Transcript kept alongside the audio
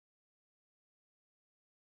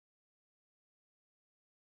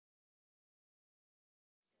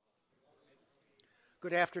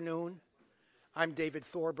Good afternoon. I'm David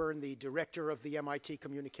Thorburn, the director of the MIT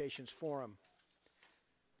Communications Forum.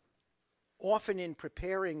 Often in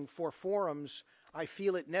preparing for forums, I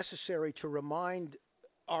feel it necessary to remind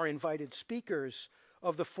our invited speakers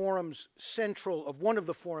of one of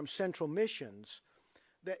the forum's central missions,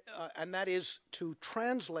 and that is to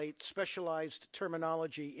translate specialized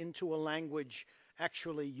terminology into a language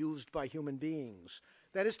actually used by human beings.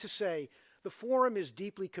 That is to say, the forum is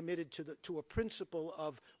deeply committed to a principle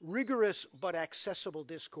of rigorous but accessible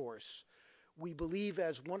discourse. We believe,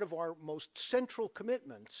 as one of our most central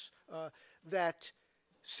commitments, that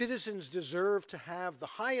citizens deserve to have the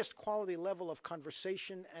highest quality level of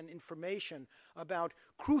conversation and information about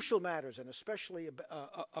crucial matters, and especially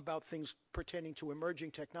about things pertaining to emerging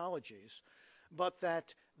technologies, but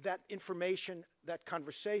that information, that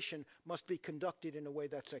conversation, must be conducted in a way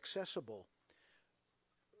that's accessible.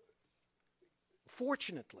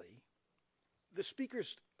 Fortunately, the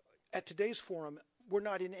speakers at today's forum were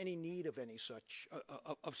not in any need of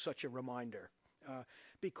such a reminder,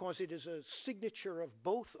 because it is a signature of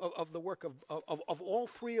the work of all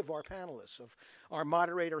three of our panelists, of our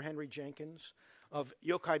moderator Henry Jenkins, of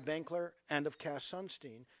Yochai Benkler, and of Cass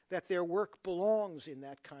Sunstein, that their work belongs in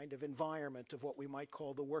that kind of environment of what we might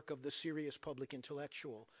call the work of the serious public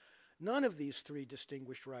intellectual. None of these three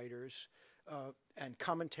distinguished writers and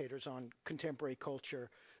commentators on contemporary culture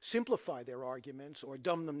simplify their arguments or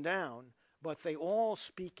dumb them down, but they all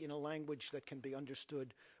speak in a language that can be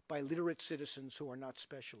understood by literate citizens who are not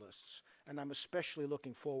specialists. And I'm especially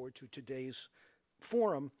looking forward to today's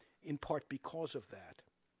forum, in part because of that.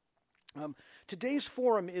 Today's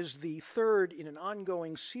forum is the third in an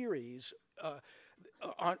ongoing series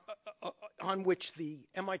on which the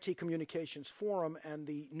MIT Communications Forum and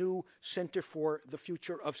the new Center for the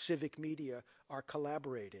Future of Civic Media are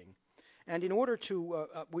collaborating. And in order to,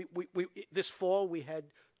 this fall we had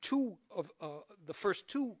the first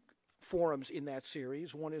two forums in that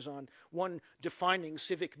series. One is on defining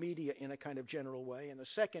civic media in a kind of general way, and a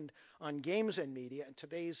second on games and media. And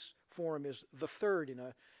today's forum is the third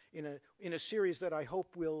in a series that I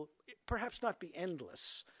hope will perhaps not be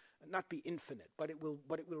endless, not be infinite, but it will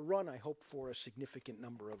run, I hope, for a significant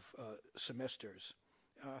number of semesters.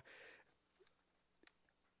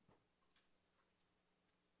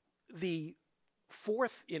 The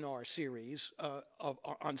fourth in our series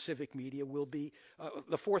on civic media will be,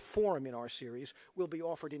 the fourth forum in our series will be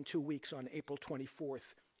offered in 2 weeks on April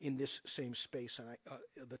 24th in this same space. And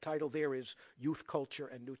the title there is Youth Culture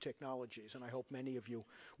and New Technologies. And I hope many of you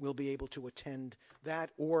will be able to attend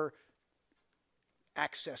that or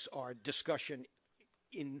access our discussion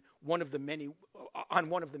on one of the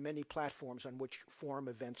many platforms on which forum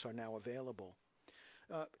events are now available.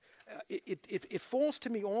 It falls to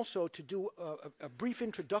me also to do a brief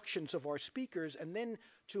introductions of our speakers, and then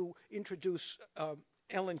to introduce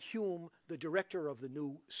Ellen Hume, the director of the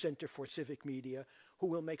new Center for Civic Media, who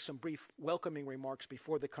will make some brief welcoming remarks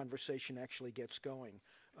before the conversation actually gets going.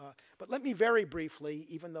 But let me very briefly,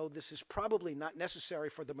 even though this is probably not necessary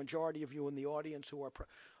for the majority of you in the audience who are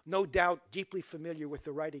no doubt deeply familiar with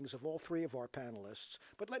the writings of all three of our panelists,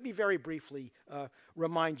 but let me very briefly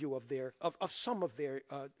remind you of some of their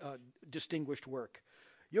distinguished work.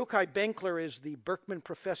 Yochai Benkler is the Berkman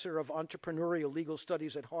Professor of Entrepreneurial Legal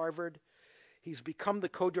Studies at Harvard. He's become the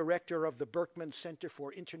co-director of the Berkman Center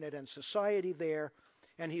for Internet and Society there,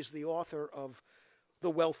 and he's the author of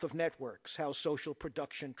The Wealth of Networks, How Social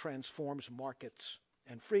Production Transforms Markets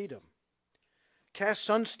and Freedom. Cass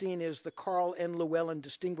Sunstein is the Carl N. Llewellyn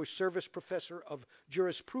Distinguished Service Professor of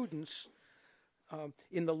Jurisprudence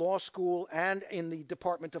in the law school and in the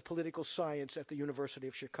Department of Political Science at the University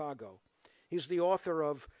of Chicago. He's the author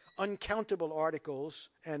of uncountable articles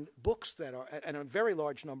and books and a very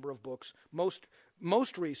large number of books.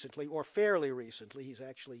 Most recently, or fairly recently, he's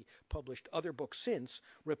actually published other books since,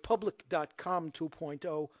 Republic.com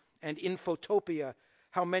 2.0 and Infotopia,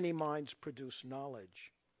 How Many Minds Produce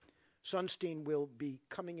Knowledge. Sunstein will be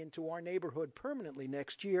coming into our neighborhood permanently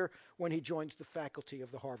next year when he joins the faculty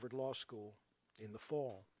of the Harvard Law School in the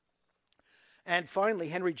fall. And finally,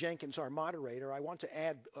 Henry Jenkins, our moderator. I want to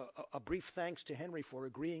add a brief thanks to Henry for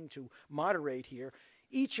agreeing to moderate here.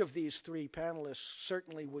 Each of these three panelists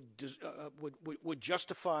certainly would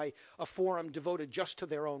justify a forum devoted just to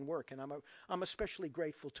their own work, and I'm especially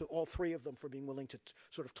grateful to all three of them for being willing to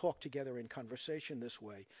sort of talk together in conversation this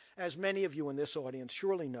way. As many of you in this audience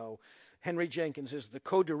surely know, Henry Jenkins is the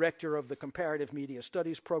co-director of the Comparative Media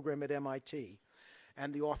Studies program at MIT,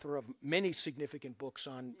 and the author of many significant books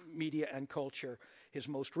on media and culture. His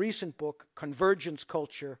most recent book, Convergence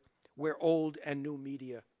Culture, Where Old and New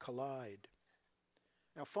Media Collide.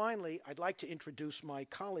 Now, finally, I'd like to introduce my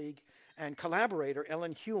colleague and collaborator,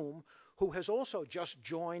 Ellen Hume, who has also just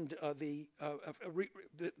joined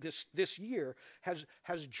this year,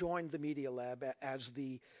 has joined the Media Lab as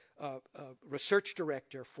the research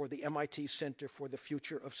director for the MIT Center for the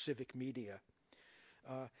Future of Civic Media.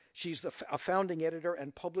 She's a founding editor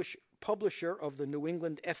and publisher of the New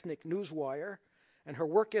England Ethnic Newswire, and her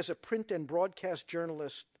work as a print and broadcast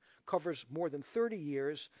journalist covers more than 30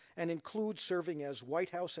 years and includes serving as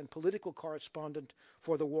White House and political correspondent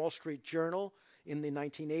for the Wall Street Journal in the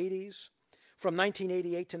 1980s. From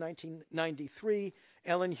 1988 to 1993,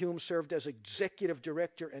 Ellen Hume served as executive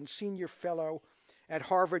director and senior fellow at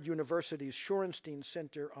Harvard University's Shorenstein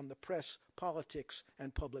Center on the Press, Politics,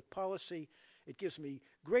 and Public Policy. It gives me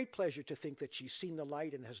great pleasure to think that she's seen the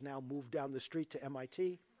light and has now moved down the street to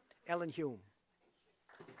MIT. Ellen Hume.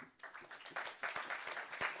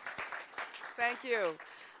 Thank you.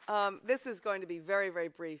 This is going to be very, very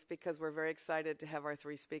brief because we're very excited to have our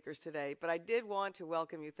three speakers today. But I did want to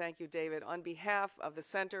welcome you, thank you, David, on behalf of the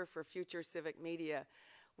Center for Future Civic Media,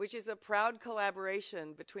 which is a proud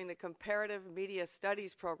collaboration between the Comparative Media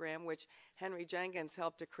Studies program, which Henry Jenkins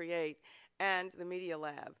helped to create, and the Media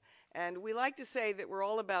Lab. And we like to say that we're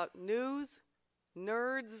all about news,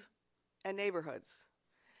 nerds, and neighborhoods.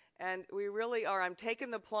 And we really are. I'm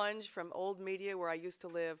taking the plunge from old media, where I used to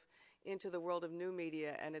live, into the world of new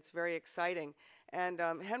media, and it's very exciting. And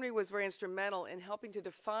Henry was very instrumental in helping to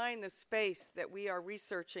define the space that we are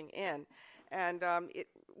researching in. And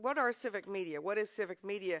what are civic media? What is civic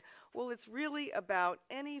media? Well, it's really about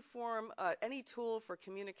any form, any tool for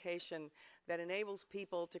communication that enables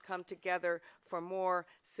people to come together for more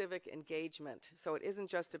civic engagement. So it isn't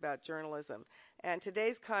just about journalism. And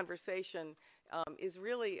today's conversation is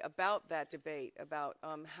really about that debate, about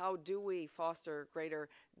how do we foster greater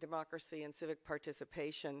democracy and civic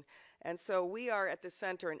participation. And so we are at the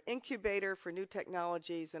center an incubator for new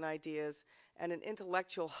technologies and ideas and an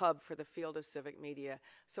intellectual hub for the field of civic media.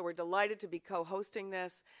 So we're delighted to be co-hosting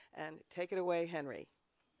this, and take it away, Henry.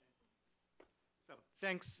 So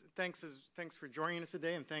thanks for joining us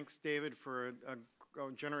today, and thanks, David, for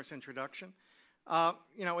a generous introduction.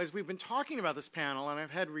 You know, as we've been talking about this panel, and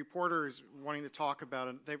I've had reporters wanting to talk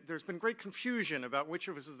about it, there's been great confusion about which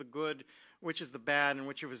of us is the good, which is the bad, and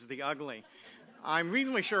which of us is the ugly. I'm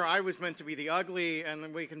reasonably sure I was meant to be the ugly, and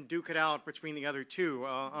then we can duke it out between the other two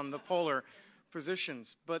on the polar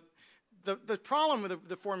positions. But the problem with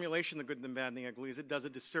the formulation, the good, the bad, and the ugly, is it does a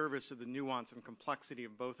disservice to the nuance and complexity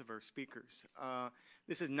of both of our speakers.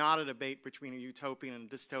 This is not a debate between a utopian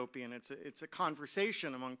and a dystopian. It's a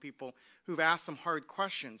conversation among people who've asked some hard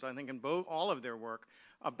questions, I think, in all of their work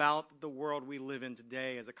about the world we live in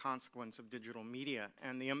today as a consequence of digital media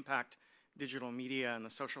and the impact digital media and the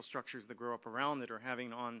social structures that grow up around it are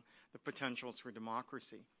having on the potentials for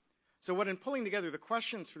democracy. So in pulling together the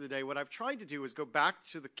questions for the day, what I've tried to do is go back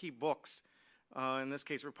to the key books, in this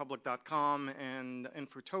case Republic.com and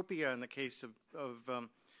Infotopia in the case of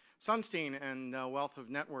Sunstein, and Wealth of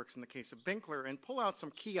Networks in the case of Benkler, and pull out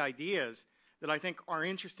some key ideas that I think are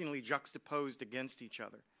interestingly juxtaposed against each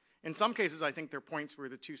other. In some cases, I think they're points where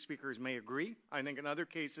the two speakers may agree. I think in other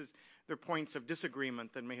cases, they're points of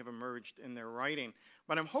disagreement that may have emerged in their writing.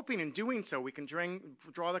 But I'm hoping in doing so, we can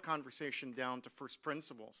draw the conversation down to first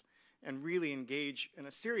principles and really engage in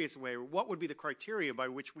a serious way. What would be the criteria by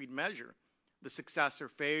which we'd measure the success or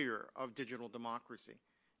failure of digital democracy?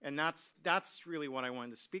 And that's really what I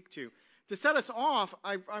wanted to speak to. To set us off,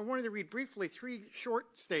 I wanted to read briefly three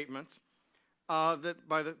short statements that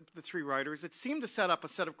by the three writers that seem to set up a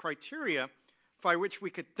set of criteria by which we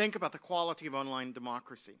could think about the quality of online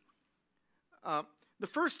democracy. The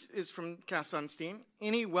first is from Cass Sunstein.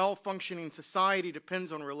 Any well-functioning society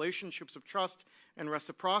depends on relationships of trust and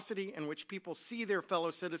reciprocity in which people see their fellow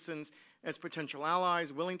citizens as potential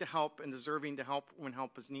allies, willing to help and deserving to help when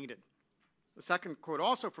help is needed. The second quote,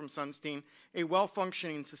 also from Sunstein, a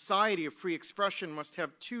well-functioning society of free expression must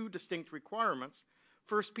have two distinct requirements.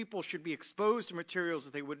 First, people should be exposed to materials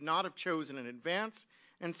that they would not have chosen in advance.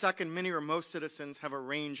 And second, many or most citizens have a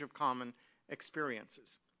range of common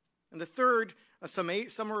experiences. And the third, a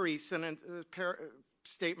summary statement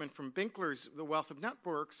from Benkler's The Wealth of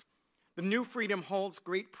Networks. The new freedom holds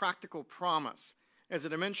great practical promise as a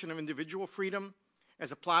dimension of individual freedom,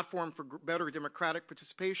 as a platform for better democratic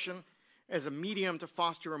participation, as a medium to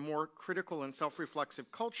foster a more critical and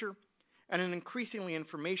self-reflexive culture, and an increasingly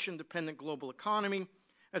information-dependent global economy,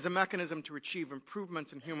 as a mechanism to achieve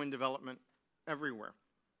improvements in human development everywhere.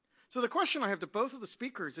 So the question I have to both of the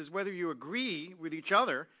speakers is whether you agree with each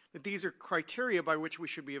other that these are criteria by which we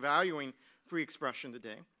should be evaluating free expression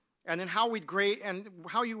today, And then how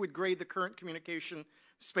you would grade the current communication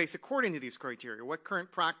space according to these criteria. What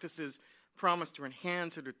current practices promise to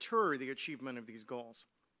enhance or deter the achievement of these goals?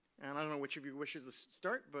 And I don't know which of you wishes to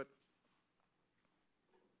start, but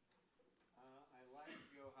I like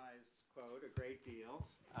Yochai's quote a great deal.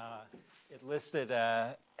 It listed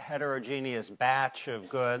a heterogeneous batch of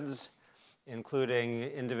goods, including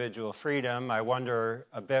individual freedom. I wonder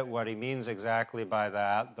a bit what he means exactly by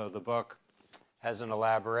that, though the book has an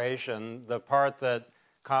elaboration. The part that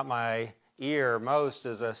caught my ear most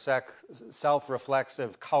is a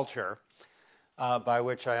self-reflexive culture, by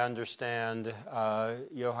which I understand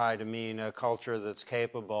Yochai to mean a culture that's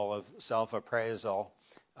capable of self-appraisal,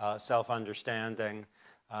 self-understanding,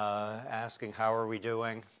 asking how are we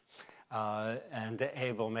doing, and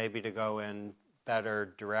able maybe to go in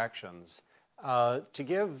better directions. To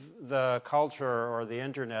give the culture or the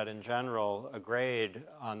internet in general a grade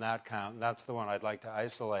on that count, that's the one I'd like to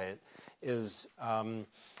isolate, is a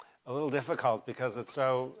little difficult because it's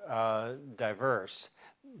so diverse.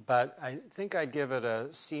 But I think I'd give it a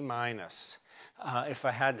C- if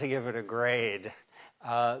I had to give it a grade.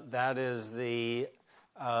 That is the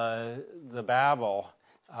babble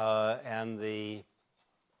and the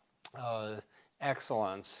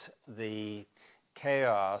excellence, the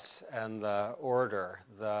chaos and the order,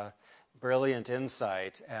 the brilliant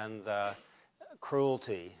insight and the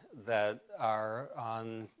cruelty that are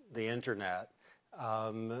on the internet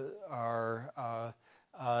are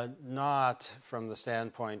not from the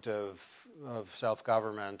standpoint of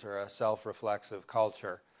self-government or a self-reflexive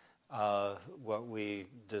culture what we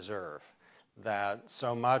deserve. That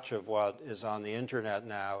so much of what is on the internet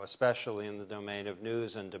now, especially in the domain of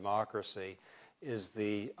news and democracy, is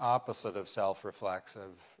the opposite of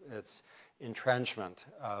self-reflexive. It's entrenchment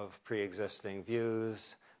of pre-existing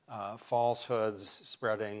views, falsehoods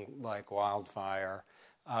spreading like wildfire,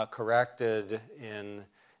 corrected in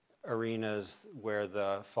arenas where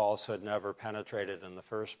the falsehood never penetrated in the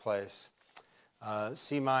first place.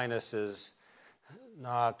 C- is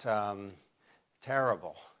not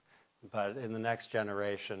terrible, but in the next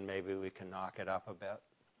generation, maybe we can knock it up a bit.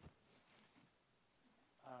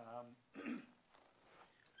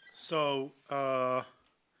 So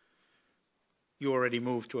you already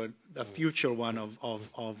moved to a future one of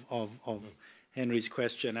Henry's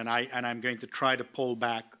question, and I'm going to try to pull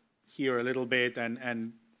back here a little bit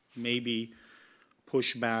and maybe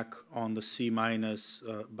push back on the C-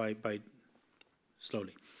 by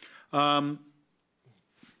slowly.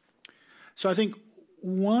 So I think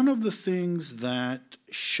one of the things that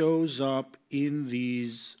shows up in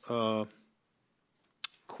these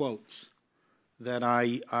quotes that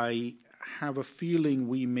I have a feeling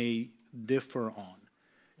we may differ on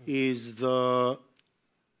is the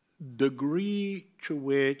degree to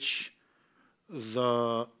which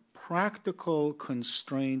the practical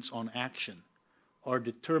constraints on action are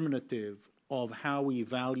determinative of how we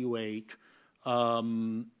evaluate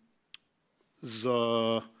the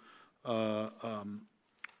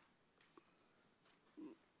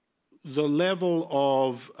level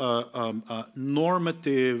of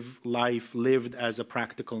normative life lived as a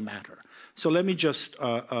practical matter. So let me just,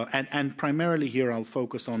 and primarily here I'll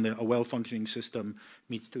focus on a well-functioning system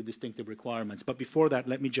meets two distinctive requirements. But before that,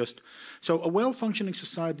 let me just, so a well-functioning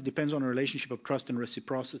society depends on a relationship of trust and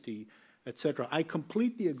reciprocity, etc. I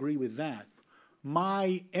completely agree with that.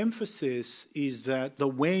 My emphasis is that the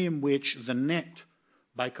way in which the net,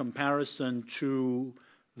 by comparison to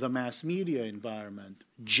the mass media environment,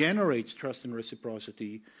 generates trust and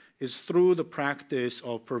reciprocity is through the practice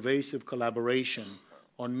of pervasive collaboration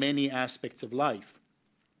on many aspects of life,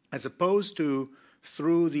 as opposed to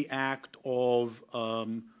through the act of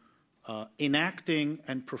enacting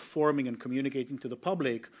and performing and communicating to the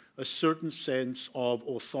public a certain sense of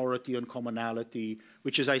authority and commonality,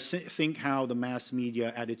 which is, I think, how the mass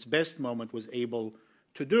media at its best moment was able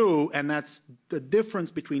to do, and that's the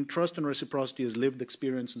difference between trust and reciprocity as lived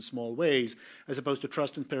experience in small ways, as opposed to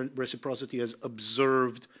trust and reciprocity as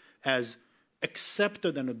observed, as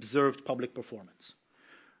accepted and observed public performance.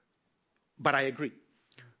 But I agree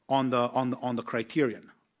on the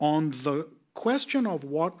criterion. On the question of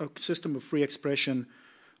what a system of free expression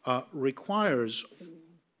requires,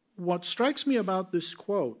 what strikes me about this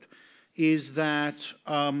quote is that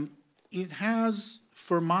it has,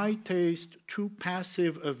 for my taste, too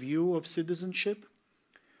passive a view of citizenship.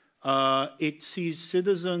 It sees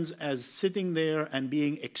citizens as sitting there and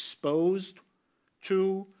being exposed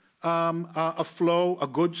to a flow, a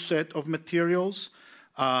good set of materials.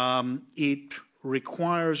 It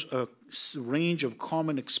requires a range of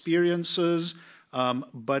common experiences,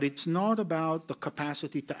 but it's not about the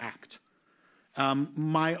capacity to act.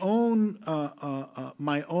 My own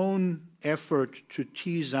effort to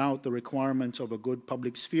tease out the requirements of a good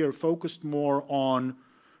public sphere focused more on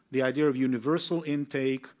the idea of universal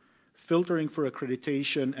intake, filtering for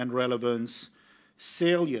accreditation and relevance,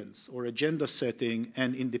 salience or agenda setting,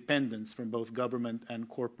 and independence from both government and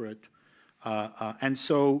corporate. And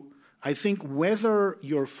so I think whether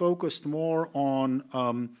you're focused more on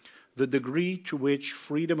the degree to which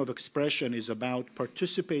freedom of expression is about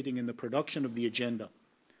participating in the production of the agenda,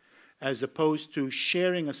 as opposed to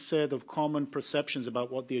sharing a set of common perceptions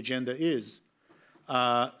about what the agenda is,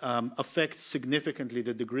 affects significantly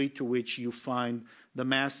the degree to which you find the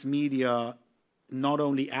mass media not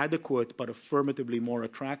only adequate but affirmatively more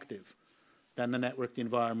attractive than the networked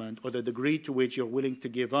environment, or the degree to which you're willing to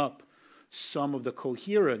give up some of the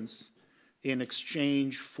coherence in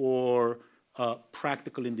exchange for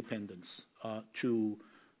practical independence to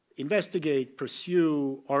investigate,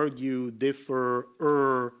 pursue, argue, differ,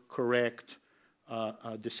 err, correct,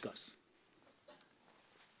 discuss.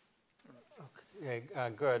 Okay,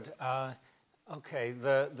 good. Okay,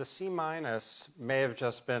 the C- may have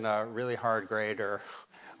just been a really hard grader,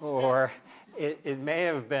 or it may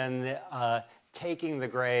have been taking the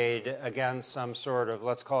grade against some sort of,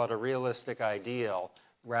 let's call it a realistic ideal,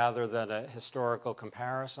 rather than a historical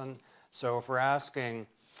comparison. So if we're asking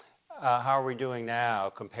how are we doing now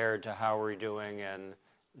compared to how we're doing in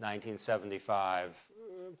 1975,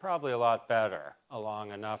 probably a lot better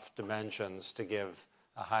along enough dimensions to give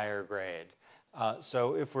a higher grade.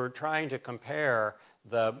 So if we're trying to compare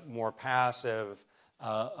the more passive,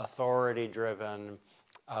 authority-driven,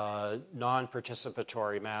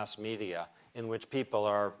 non-participatory mass media in which people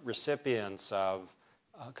are recipients of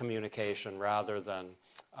communication rather than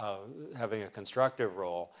having a constructive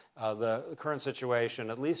role, the current situation,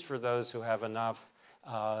 at least for those who have enough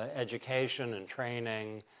education and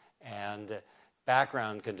training and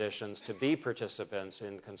background conditions to be participants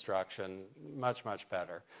in construction, much, much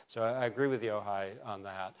better. So I agree with Yochai on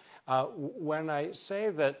that. When I say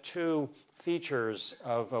that two features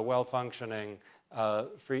of a well-functioning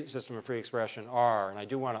system of free expression are, and I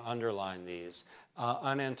do want to underline these,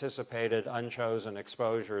 unanticipated, unchosen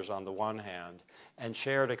exposures on the one hand, and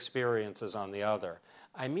shared experiences on the other,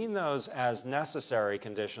 I mean those as necessary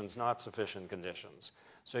conditions, not sufficient conditions.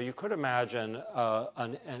 So you could imagine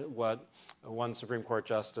what one Supreme Court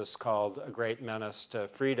justice called a great menace to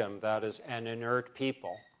freedom, that is an inert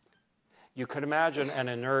people. You could imagine an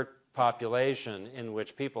inert population in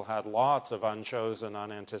which people had lots of unchosen,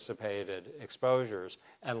 unanticipated exposures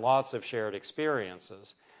and lots of shared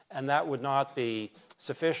experiences, and that would not be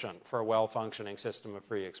sufficient for a well-functioning system of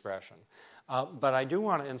free expression. But I do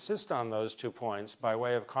want to insist on those 2 points by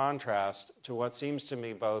way of contrast to what seems to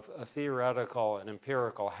me both a theoretical and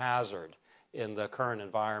empirical hazard in the current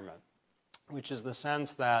environment, which is the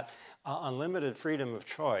sense that unlimited freedom of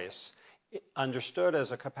choice, understood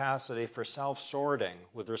as a capacity for self-sorting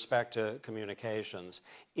with respect to communications,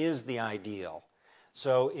 is the ideal.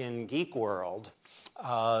 So in geek world,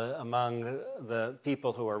 among the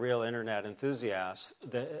people who are real internet enthusiasts,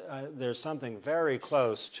 there's something very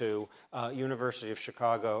close to University of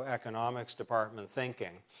Chicago economics department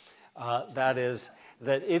thinking. That is,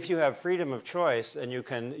 that if you have freedom of choice and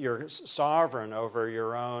you're sovereign over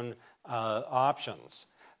your own options,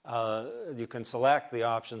 you can select the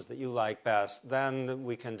options that you like best, then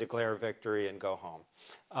we can declare victory and go home.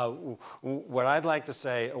 What I'd like to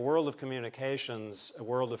say, a world of communications, a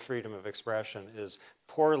world of freedom of expression is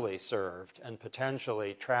poorly served and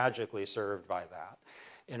potentially tragically served by that.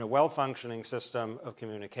 In a well-functioning system of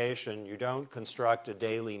communication, you don't construct a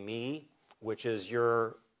daily me, which is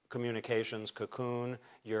your communications cocoon,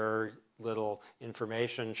 your little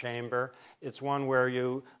information chamber. It's one where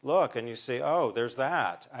you look and you see, oh, there's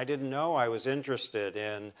that. I didn't know I was interested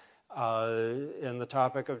in the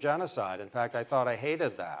topic of genocide. In fact, I thought I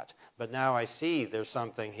hated that. But now I see there's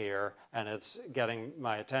something here and it's getting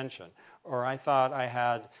my attention. Or I thought I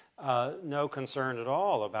had no concern at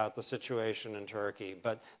all about the situation in Turkey,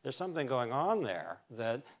 but there's something going on there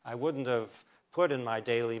that I wouldn't have put in my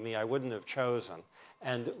daily me, I wouldn't have chosen.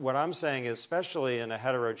 And what I'm saying is, especially in a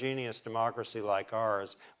heterogeneous democracy like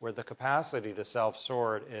ours, where the capacity to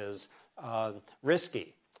self-sort is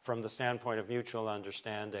risky from the standpoint of mutual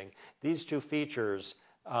understanding, these two features,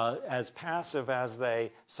 as passive as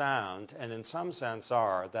they sound, and in some sense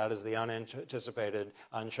are, that is the unanticipated,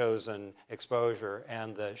 unchosen exposure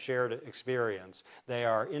and the shared experience, they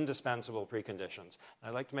are indispensable preconditions. And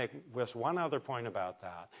I'd like to make just one other point about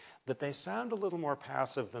that they sound a little more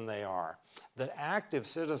passive than they are. That active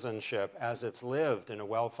citizenship, as it's lived in a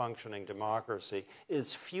well-functioning democracy,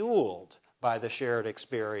 is fueled by the shared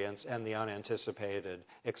experience and the unanticipated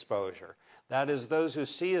exposure. That is, those who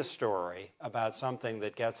see a story about something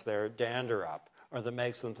that gets their dander up or that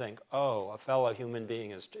makes them think, oh, a fellow human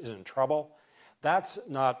being is in trouble. That's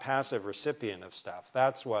not passive recipient of stuff.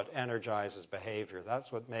 That's what energizes behavior.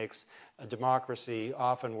 That's what makes a democracy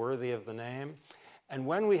often worthy of the name. And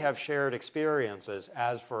when we have shared experiences,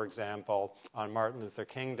 as, for example, on Martin Luther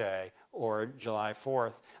King Day or July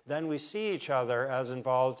 4th, then we see each other as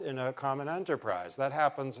involved in a common enterprise. That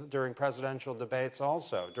happens during presidential debates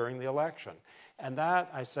also, during the election. And that,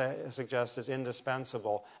 I suggest, is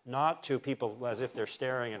indispensable, not to people as if they're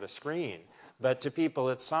staring at a screen, but to people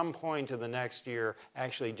at some point in the next year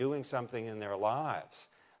actually doing something in their lives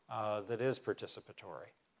that is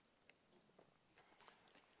participatory.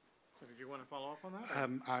 So did you want to follow up on that?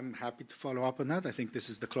 I'm happy to follow up on that. I think this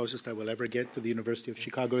is the closest I will ever get to the University of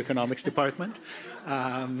Chicago Economics Department.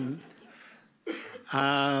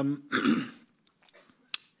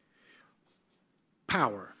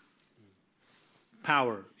 Power.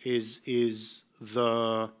 Power is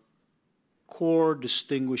the core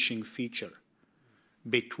distinguishing feature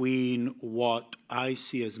between what I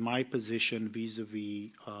see as my position vis-a-vis,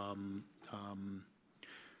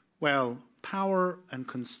 well, power and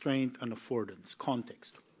constraint and affordance,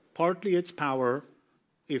 context. Partly it's power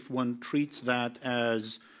if one treats that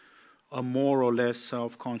as a more or less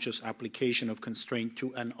self-conscious application of constraint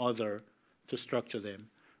to an other to structure them.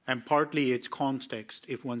 And partly it's context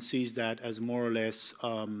if one sees that as more or less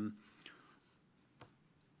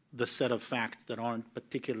the set of facts that aren't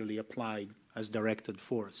particularly applied as directed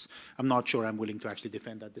force. I'm not sure I'm willing to actually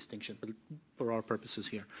defend that distinction, but for our purposes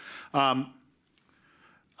here.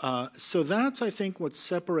 So that's, I think, what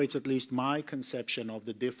separates at least my conception of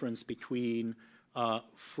the difference between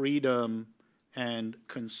freedom and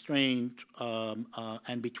constraint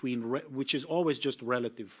and between, which is always just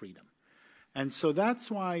relative freedom. And so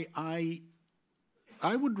that's why I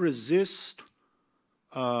would resist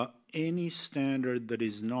any standard that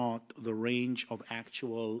is not the range of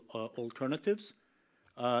actual alternatives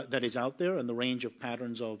that is out there and the range of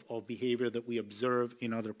patterns of behavior that we observe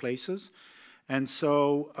in other places. And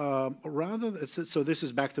so so this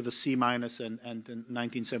is back to the C- and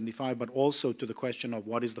 1975, but also to the question of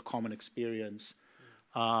what is the common experience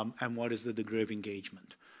and what is the degree of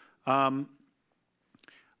engagement.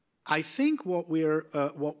 I think what we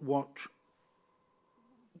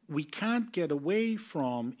can't get away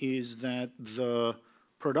from is that the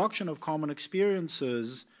production of common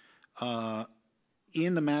experiences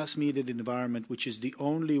in the mass-mediated environment, which is the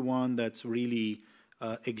only one that's really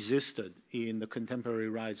existed in the contemporary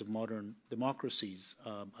rise of modern democracies,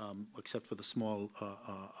 except for the small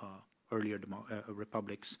earlier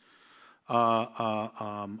republics.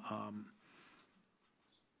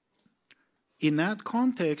 In that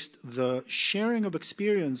context, the sharing of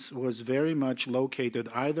experience was very much located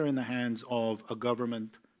either in the hands of a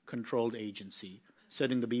government-controlled agency,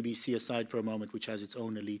 setting the BBC aside for a moment, which has its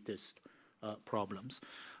own elitist problems,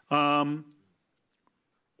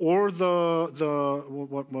 or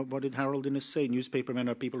what did Harold Innis say? Newspapermen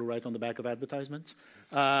are people who write on the back of advertisements,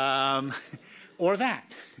 or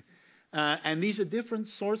that. And these are different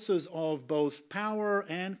sources of both power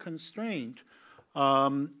and constraint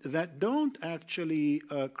that don't actually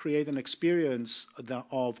create an experience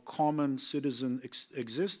of common citizen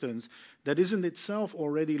existence that isn't itself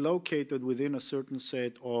already located within a certain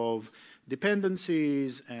set of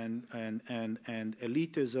dependencies and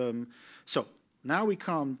elitism. So now we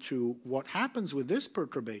come to what happens with this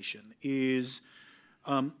perturbation is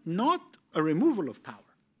not a removal of power.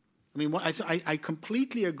 I mean, I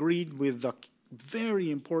completely agreed with the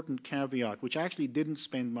very important caveat, which I actually didn't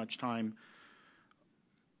spend much time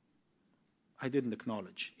I didn't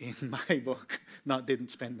acknowledge in my book,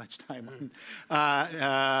 didn't spend much time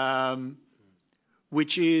on,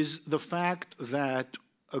 which is the fact that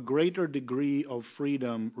a greater degree of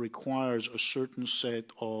freedom requires a certain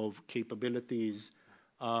set of capabilities,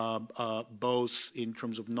 both in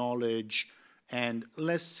terms of knowledge and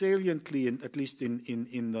less saliently, at least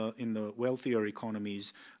in the wealthier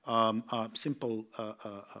economies, simple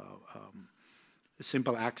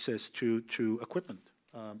access to equipment.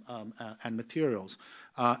 And materials.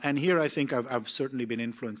 And here I think I've certainly been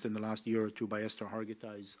influenced in the last year or two by Esther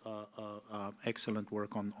Hargitai's excellent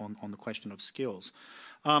work on the question of skills.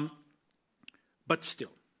 But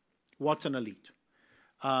still, what's an elite?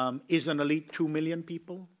 Is an elite 2 million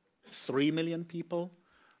people, 3 million people,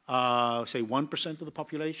 say 1% of the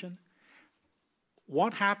population?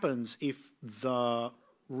 What happens if the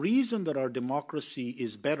reason that our democracy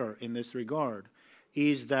is better in this regard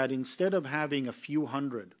is that instead of having a few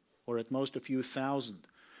hundred, or at most a few thousand,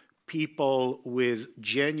 people with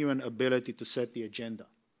genuine ability to set the agenda.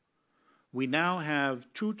 We now have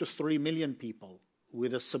 2 to 3 million people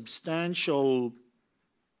with a substantial,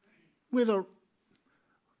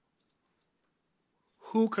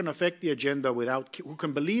 who can affect the agenda who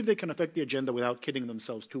can believe they can affect the agenda without kidding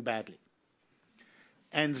themselves too badly.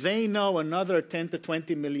 And they know another 10 to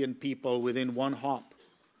 20 million people within one hop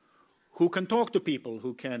who can talk to people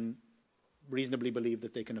who can reasonably believe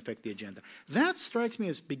that they can affect the agenda. That strikes me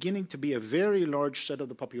as beginning to be a very large set of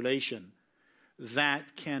the population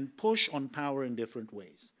that can push on power in different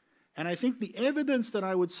ways. And I think the evidence that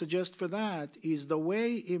I would suggest for that is the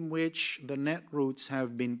way in which the netroots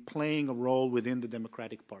have been playing a role within the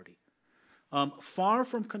Democratic Party. Far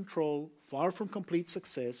from control, far from complete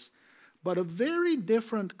success, but a very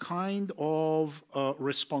different kind of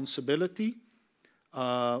responsibility,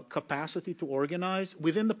 capacity to organize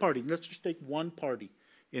within the party. Let's just take one party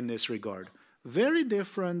in this regard. Very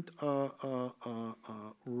different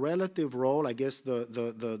relative role. I guess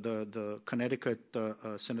the Connecticut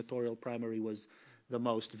senatorial primary was the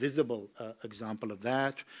most visible example of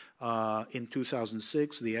that. In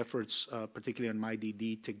 2006, the efforts, particularly on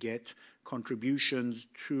MyDD, to get contributions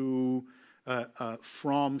to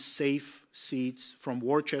from safe seats, from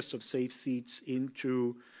war chests of safe seats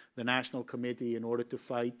into the National Committee in order to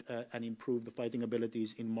fight and improve the fighting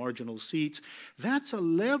abilities in marginal seats. That's a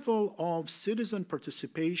level of citizen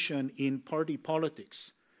participation in party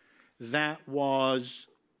politics that was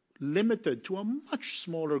limited to a much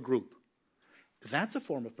smaller group. That's a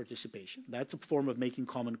form of participation. That's a form of making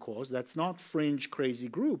common cause. That's not fringe, crazy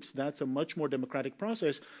groups. That's a much more democratic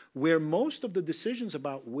process where most of the decisions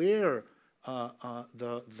about where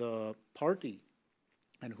the party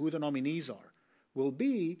and who the nominees are will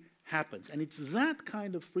be happens. And it's that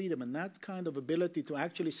kind of freedom and that kind of ability to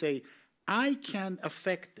actually say, I can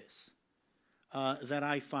affect this, that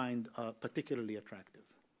I find particularly attractive.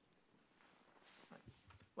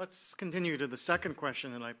 Let's continue to the second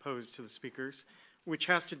question that I posed to the speakers, which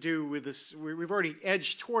has to do with this. We've already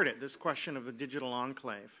edged toward it, this question of the digital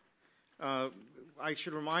enclave. I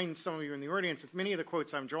should remind some of you in the audience that many of the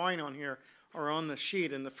quotes I'm drawing on here are on the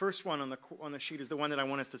sheet, and the first one on the sheet is the one that I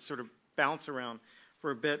want us to sort of bounce around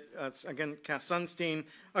for a bit. It's, again, Cass Sunstein,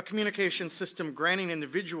 a communication system granting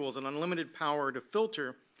individuals an unlimited power to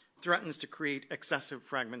filter threatens to create excessive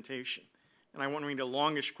fragmentation. And I won't read a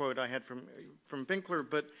longish quote I had from Benkler,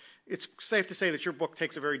 but it's safe to say that your book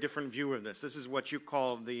takes a very different view of this. This is what you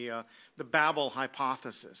call the Babel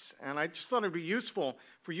hypothesis. And I just thought it would be useful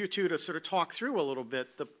for you two to sort of talk through a little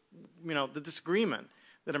bit the disagreement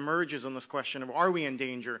that emerges on this question of, are we in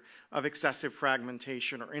danger of excessive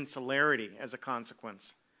fragmentation or insularity as a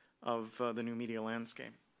consequence of the new media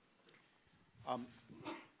landscape?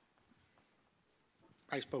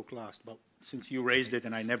 I spoke last, but since you raised it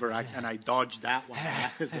and I dodged that one,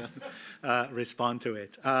 I will respond to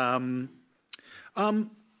it. I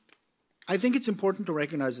think it's important to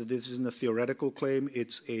recognize that this isn't a theoretical claim.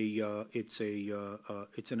 It's an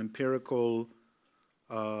empirical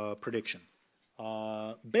prediction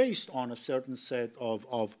based on a certain set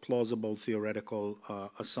of plausible theoretical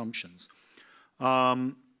assumptions.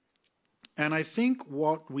 And I think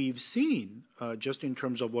what we've seen, just in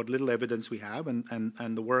terms of what little evidence we have,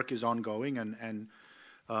 and the work is ongoing, and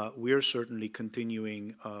we're certainly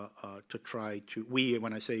continuing to try to,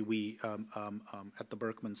 when I say we, at the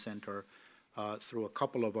Berkman Center, through a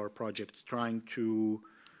couple of our projects, trying to,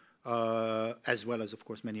 as well as, of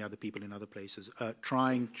course, many other people in other places,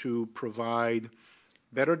 trying to provide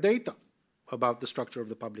better data about the structure of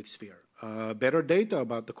the public sphere, better data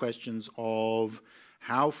about the questions of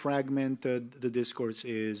how fragmented the discourse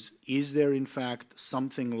is there in fact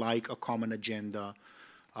something like a common agenda?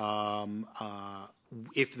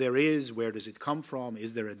 If there is, where does it come from?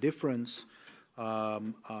 Is there a difference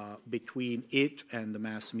between it and the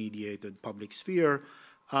mass-mediated public sphere?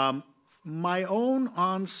 My own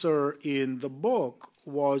answer in the book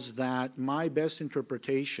was that my best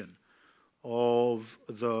interpretation of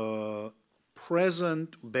the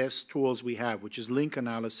present best tools we have, which is link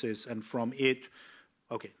analysis, and from it,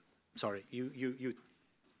 okay, sorry,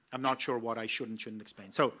 I'm not sure what I shouldn't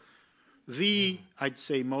explain. So I'd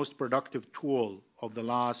say, most productive tool of the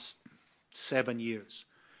last 7 years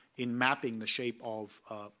in mapping the shape of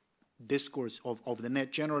discourse, of the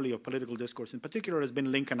net generally, of political discourse in particular, has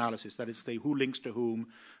been link analysis. That is to say, who links to whom,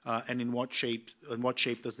 and in what shape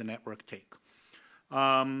does the network take.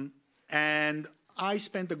 And I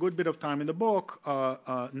spent a good bit of time in the book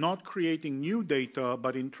not creating new data,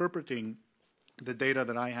 but interpreting the data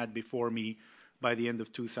that I had before me by the end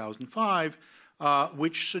of 2005,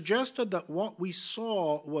 which suggested that what we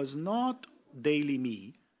saw was not daily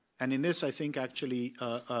me And in this, I think actually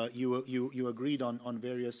you agreed on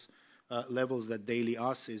various levels that daily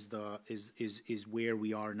us is where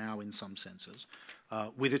we are now in some senses,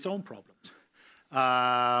 with its own problems.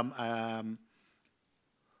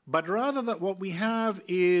 But rather that what we have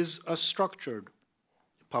is a structured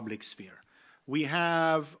public sphere. We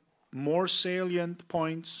have more salient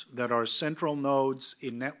points that are central nodes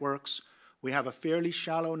in networks. We have a fairly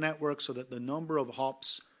shallow network so that the number of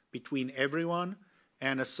hops between everyone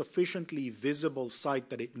and a sufficiently visible site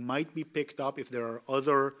that it might be picked up if there are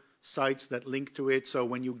other sites that link to it. So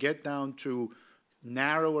when you get down to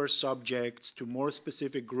narrower subjects, to more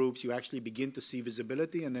specific groups, you actually begin to see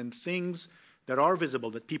visibility, and then things that are visible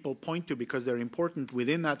that people point to because they're important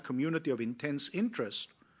within that community of intense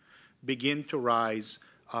interest begin to rise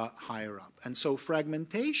higher up. And so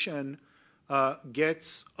fragmentation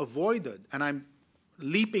gets avoided. And I'm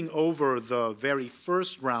leaping over the very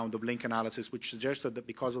first round of link analysis, which suggested that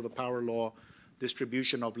because of the power law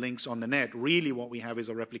distribution of links on the net, really what we have is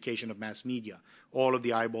a replication of mass media. All of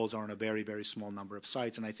the eyeballs are on a very, very small number of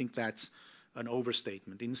sites, and I think that's an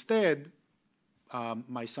overstatement. Instead,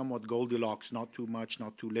 my somewhat Goldilocks, not too much,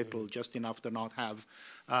 not too little, just enough to not have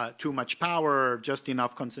too much power, just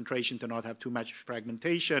enough concentration to not have too much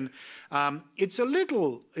fragmentation. It's a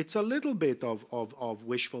little bit of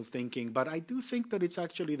wishful thinking, but I do think that it's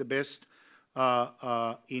actually the best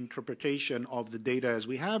interpretation of the data as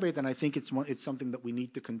we have it, and I think it's something that we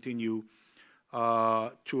need to continue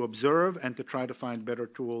to observe and to try to find better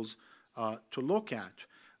tools to look at.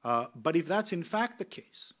 But if that's in fact the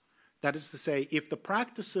case, that is to say, if the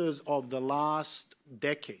practices of the last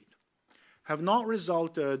decade have not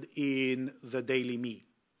resulted in the daily me,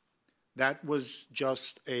 that was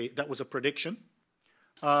a prediction,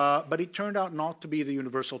 but it turned out not to be the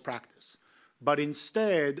universal practice. But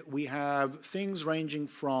instead, we have things ranging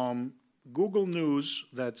from Google News,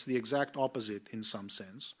 that's the exact opposite in some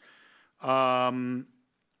sense,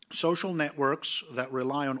 social networks that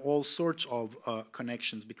rely on all sorts of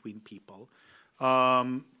connections between people,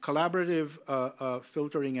 collaborative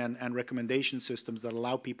filtering and recommendation systems that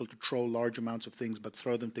allow people to troll large amounts of things but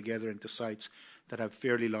throw them together into sites that have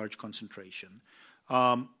fairly large concentration.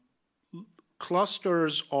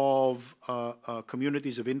 Clusters of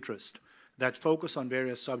communities of interest that focus on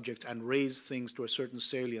various subjects and raise things to a certain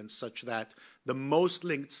salience such that the most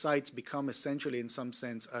linked sites become essentially, in some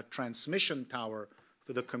sense, a transmission tower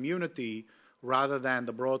for the community rather than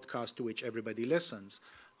the broadcast to which everybody listens.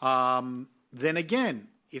 Then again,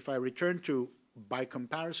 if I return to, by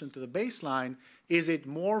comparison to the baseline, is it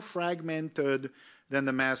more fragmented than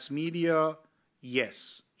the mass media?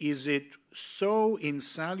 Yes. Is it so in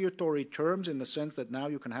salutary terms in the sense that now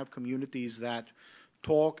you can have communities that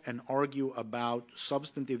talk and argue about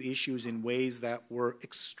substantive issues in ways that were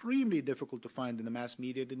extremely difficult to find in the mass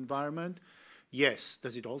media environment? Yes.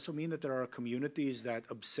 Does it also mean that there are communities that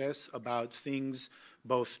obsess about things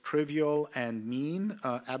both trivial and mean?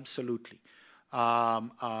 Absolutely.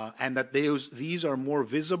 And that these are more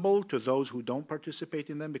visible to those who don't participate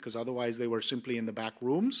in them because otherwise they were simply in the back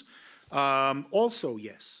rooms? Also,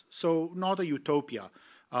 yes. So not a utopia.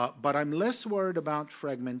 But I'm less worried about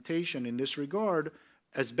fragmentation in this regard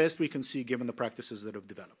as best we can see given the practices that have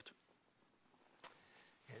developed.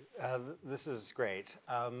 This is great.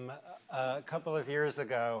 A couple of years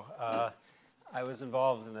ago, I was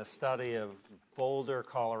involved in a study of Boulder,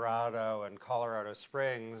 Colorado, and Colorado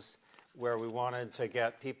Springs, where we wanted to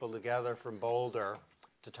get people together from Boulder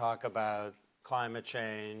to talk about climate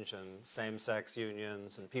change and same-sex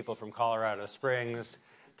unions, and people from Colorado Springs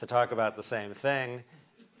to talk about the same thing,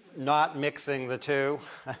 not mixing the two.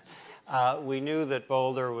 We knew that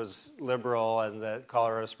Boulder was liberal and that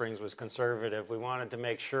Colorado Springs was conservative. We wanted to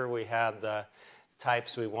make sure we had the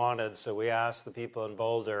types we wanted, so we asked the people in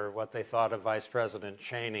Boulder what they thought of Vice President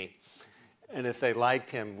Cheney. And if they liked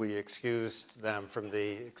him, we excused them from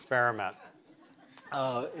the experiment.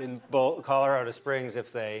 In Colorado Springs,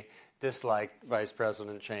 if they disliked Vice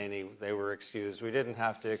President Cheney, they were excused. We didn't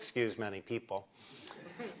have to excuse many people.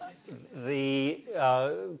 The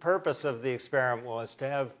purpose of the experiment was to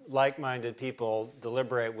have like-minded people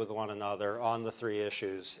deliberate with one another on the three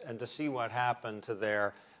issues and to see what happened to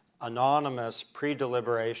their anonymous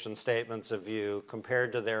pre-deliberation statements of view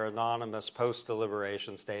compared to their anonymous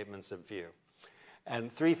post-deliberation statements of view.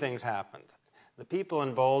 And three things happened. The people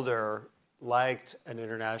in Boulder liked an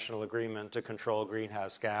international agreement to control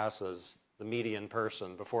greenhouse gases, the median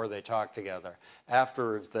person, before they talked together.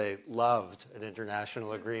 Afterwards, they loved an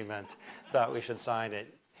international agreement, thought we should sign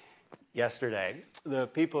it yesterday. The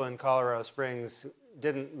people in Colorado Springs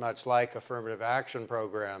didn't much like affirmative action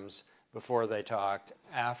programs before they talked.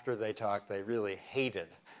 After they talked, they really hated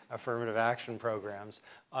affirmative action programs.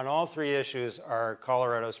 On all three issues, our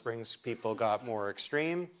Colorado Springs people got more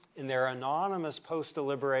extreme in their anonymous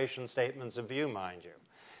post-deliberation statements of view, mind you.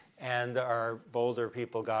 And our Boulder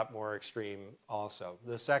people got more extreme also.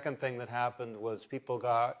 The second thing that happened was people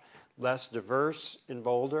got less diverse in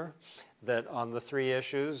Boulder, that on the three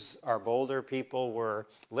issues, our Boulder people were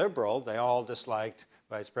liberal. They all disliked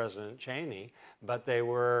Vice President Cheney, but they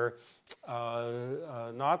were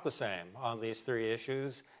not the same on these three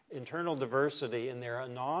issues. Internal diversity in their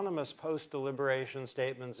anonymous post-deliberation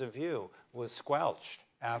statements of view was squelched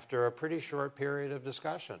after a pretty short period of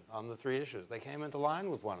discussion on the three issues. They came into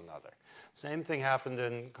line with one another. Same thing happened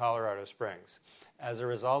in Colorado Springs. As a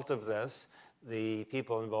result of this, the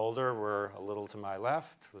people in Boulder were a little to my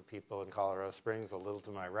left, the people in Colorado Springs a little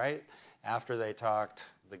to my right. After they talked,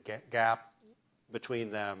 the gap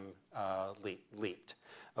between them leaped.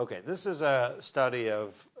 Okay, this is a study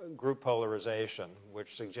of group polarization,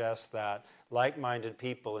 which suggests that like-minded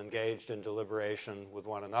people engaged in deliberation with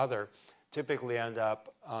one another typically end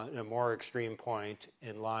up in a more extreme point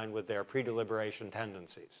in line with their pre-deliberation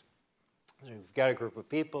tendencies. So you've got a group of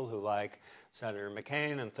people who like Senator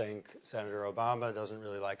McCain and think Senator Obama doesn't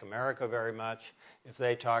really like America very much. If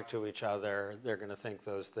they talk to each other, they're going to think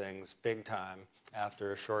those things big time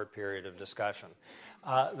after a short period of discussion.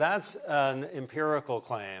 That's an empirical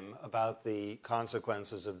claim about the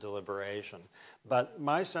consequences of deliberation. But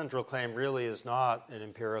my central claim really is not an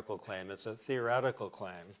empirical claim. It's a theoretical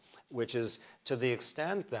claim, which is to the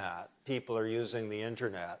extent that people are using the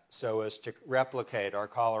internet so as to replicate our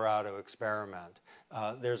Colorado experiment,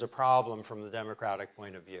 there's a problem from the democratic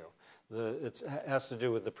point of view. It has to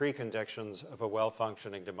do with the preconditions of a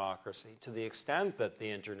well-functioning democracy. To the extent that the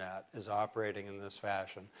internet is operating in this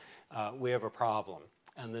fashion, we have a problem.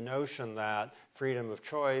 And the notion that freedom of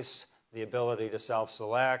choice, the ability to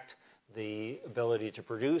self-select, the ability to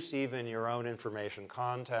produce even your own information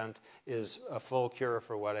content is a full cure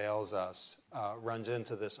for what ails us, runs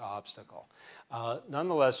into this obstacle.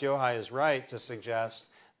 Nonetheless, Yochai is right to suggest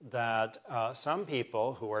that some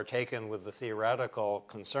people who are taken with the theoretical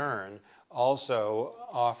concern also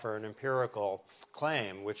offer an empirical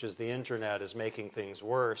claim, which is the internet is making things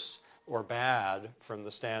worse or bad from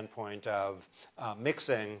the standpoint of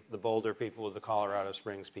mixing the Boulder people with the Colorado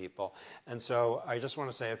Springs people. And so I just want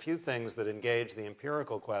to say a few things that engage the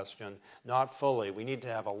empirical question, not fully. We need to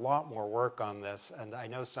have a lot more work on this, and I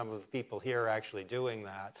know some of the people here are actually doing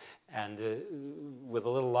that. And with a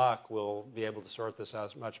little luck, we'll be able to sort this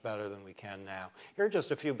out much better than we can now. Here are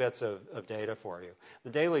just a few bits of data for you. The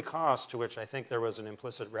daily cost, to which I think there was an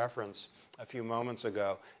implicit reference a few moments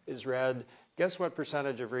ago, is read. Guess what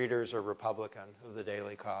percentage of readers are Republican of the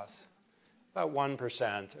daily costs? About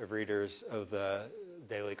 1% of readers of the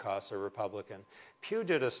daily costs are Republican. Pew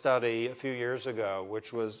did a study a few years ago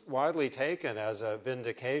which was widely taken as a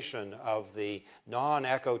vindication of the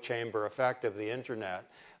non-echo chamber effect of the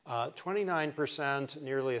internet. 29%,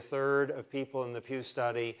 nearly a third of people in the Pew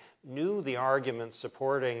study knew the arguments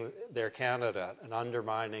supporting their candidate and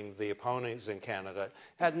undermining the opposing candidate,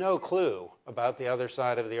 had no clue about the other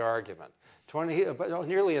side of the argument.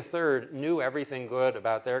 Nearly a third knew everything good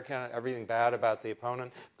about their candidate, everything bad about the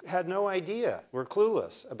opponent, had no idea, were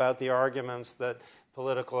clueless about the arguments that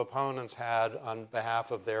political opponents had on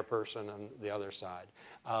behalf of their person on the other side.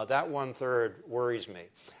 That 1/3 worries me.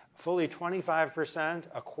 Fully 25%,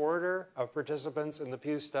 a quarter of participants in the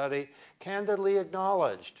Pew study, candidly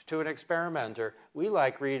acknowledged to an experimenter, we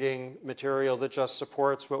like reading material that just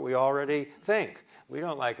supports what we already think. We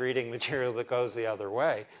don't like reading material that goes the other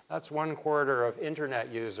way. That's 1/4 of internet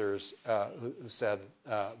users who said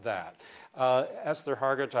that. Esther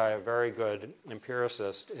Hargitay, a very good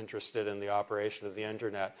empiricist interested in the operation of the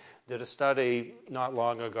internet, did a study not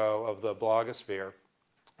long ago of the blogosphere,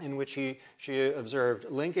 in which she observed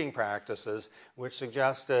linking practices which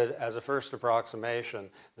suggested as a first approximation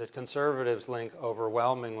that conservatives link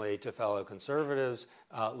overwhelmingly to fellow conservatives,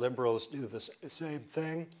 liberals do the same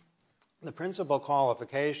thing. The principal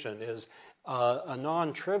qualification is a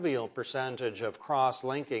non-trivial percentage of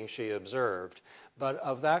cross-linking she observed, but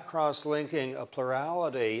of that cross-linking, a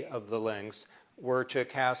plurality of the links were to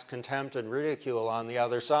cast contempt and ridicule on the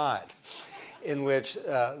other side, in which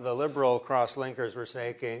the liberal cross-linkers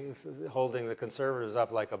were holding the conservatives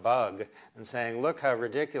up like a bug and saying, look how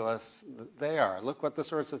ridiculous they are. Look what the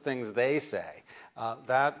sorts of things they say.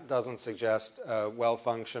 That doesn't suggest a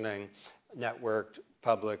well-functioning, networked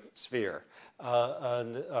public sphere.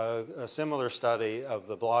 A similar study of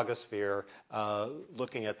the blogosphere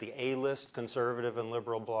looking at the A-list conservative and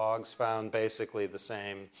liberal blogs found basically the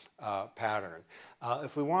same pattern.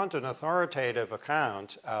 If we want an authoritative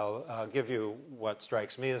account, I'll give you what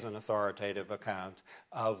strikes me as an authoritative account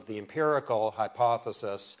of the empirical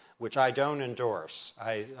hypothesis, which I don't endorse.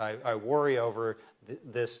 I worry over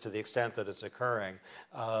this to the extent that it's occurring.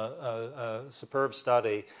 A superb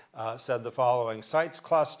study said the following: sites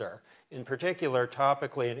cluster. In particular,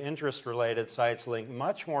 topically and interest-related sites link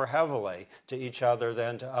much more heavily to each other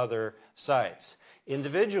than to other sites.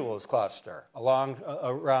 Individuals cluster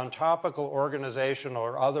around topical, organizational,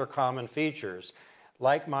 or other common features.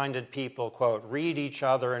 Like-minded people, quote, read each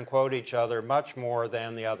other and quote each other much more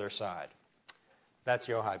than the other side. That's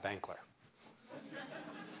Yochai Benkler.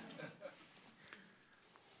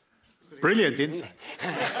 Brilliant insight.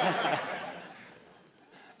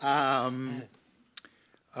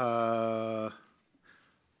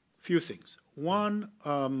 Few things. One,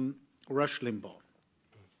 Rush Limbaugh.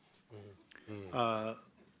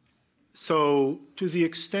 So to the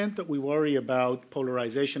extent that we worry about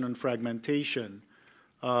polarization and fragmentation,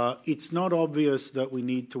 it's not obvious that we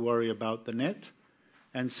need to worry about the net.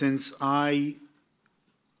 And since I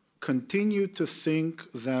continue to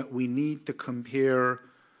think that we need to compare,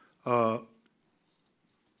 that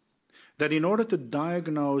in order to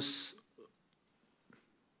diagnose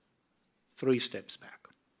 3 steps back,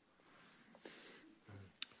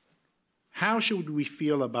 how should we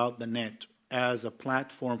feel about the net as a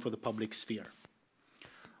platform for the public sphere?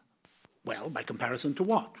 Well, by comparison to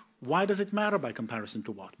what? Why does it matter by comparison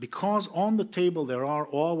to what? Because on the table there are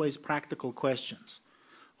always practical questions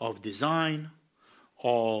of design,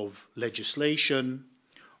 of legislation,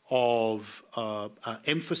 of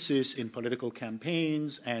emphasis in political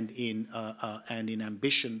campaigns and in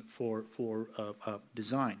ambition for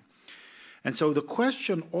design. And so the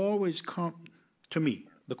question always comes, to me,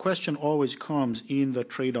 the question always comes in the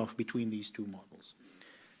trade-off between these two models.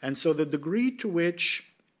 And so the degree to which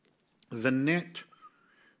the net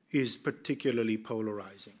is particularly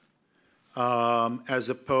polarizing, as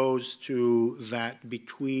opposed to that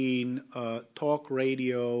between talk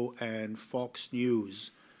radio and Fox News,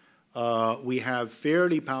 we have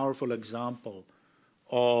fairly powerful example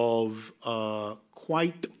of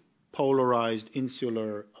quite polarized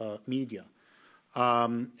insular media.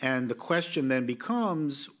 And the question then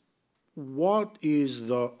becomes, what is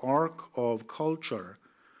the arc of culture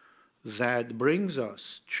that brings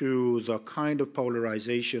us to the kind of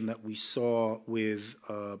polarization that we saw with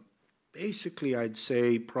basically, I'd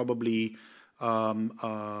say, probably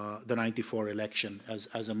the '94 election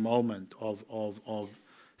as a moment of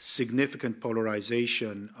significant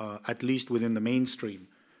polarization, at least within the mainstream,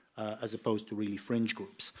 as opposed to really fringe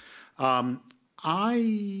groups.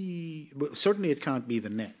 Certainly it can't be the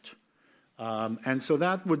net. And so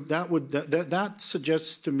that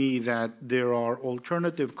suggests to me that there are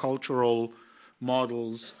alternative cultural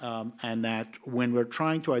models, and that when we're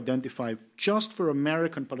trying to identify just for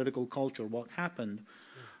American political culture what happened,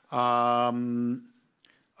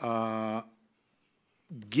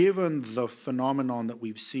 given the phenomenon that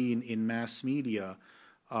we've seen in mass media,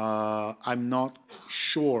 I'm not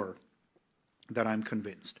sure that I'm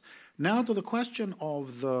convinced. Now to the question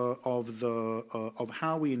of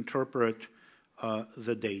how we interpret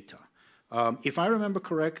the data. If I remember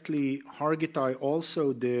correctly, Hargitay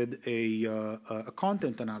also did a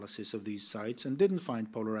content analysis of these sites and didn't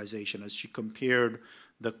find polarization as she compared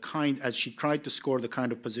as she tried to score the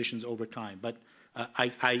kind of positions over time. But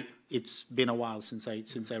it's been a while since I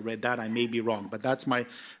read that. I may be wrong, but that's my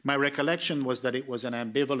recollection was that it was an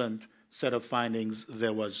ambivalent set of findings.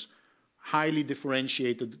 There was highly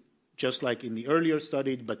differentiated, just like in the earlier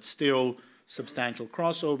study, but still substantial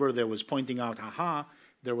crossover. There was pointing out,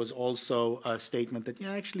 there was also a statement that,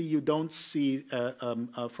 yeah, actually you don't see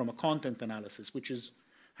from a content analysis, which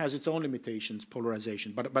has its own limitations,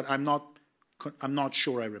 polarization. But I'm not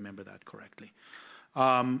sure I remember that correctly.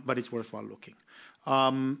 But it's worthwhile looking.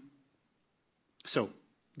 So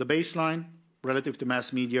the baseline relative to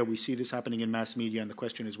mass media, we see this happening in mass media, and the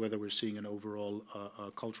question is whether we're seeing an overall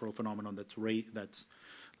cultural phenomenon that's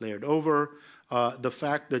layered over. The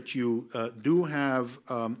fact that you do have,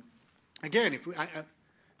 again,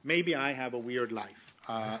 maybe I have a weird life,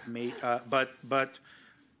 but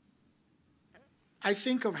I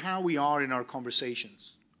think of how we are in our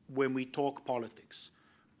conversations when we talk politics,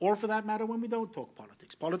 or for that matter, when we don't talk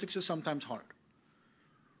politics. Politics is sometimes hard.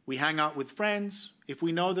 We hang out with friends. If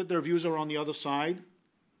we know that their views are on the other side,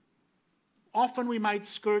 often we might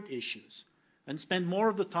skirt issues and spend more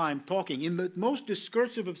of the time talking in the most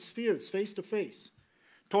discursive of spheres, face-to-face,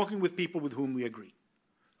 talking with people with whom we agree.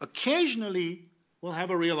 Occasionally, we'll have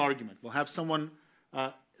a real argument. We'll have someone,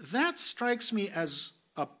 that strikes me as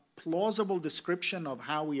a plausible description of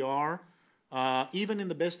how we are, even in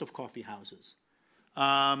the best of coffee houses.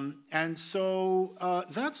 And so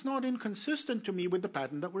that's not inconsistent to me with the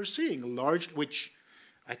pattern that we're seeing, which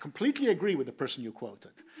I completely agree with the person you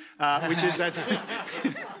quoted, which is that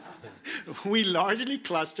we largely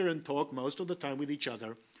cluster and talk most of the time with each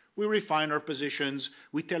other. We refine our positions.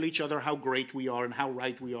 We tell each other how great we are and how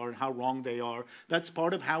right we are and how wrong they are. That's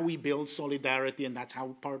part of how we build solidarity, and that's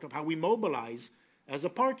part of how we mobilize as a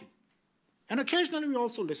party. And occasionally we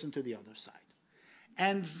also listen to the other side.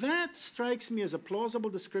 And that strikes me as a plausible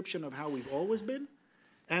description of how we've always been,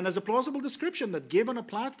 and as a plausible description that given a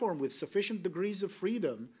platform with sufficient degrees of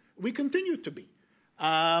freedom, we continue to be.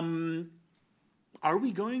 Are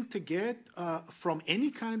we going to get, from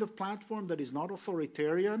any kind of platform that is not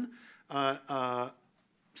authoritarian,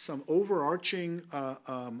 some overarching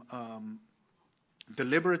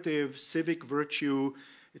deliberative civic virtue?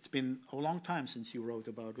 It's been a long time since you wrote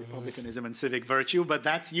about republicanism and civic virtue, but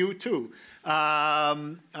that's you too.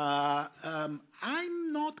 I'm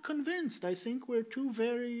not convinced. I think we're too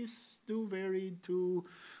varied, too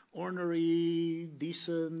ornery,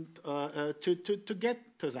 decent, to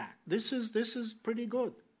get to that. This is pretty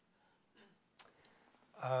good.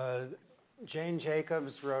 Jane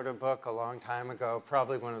Jacobs wrote a book a long time ago,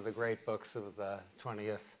 probably one of the great books of the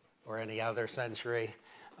 20th or any other century,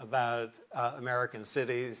 about American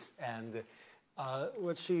cities, and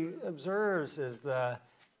what she observes is the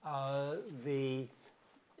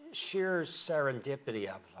sheer serendipity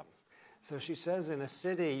of them. So she says in a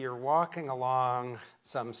city, you're walking along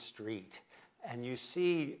some street and you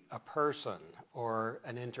see a person or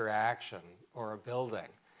an interaction or a building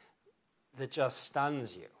that just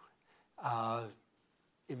stuns you.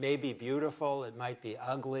 It may be beautiful, it might be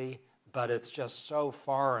ugly, but it's just so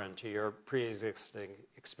foreign to your pre-existing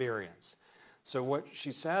experience. So what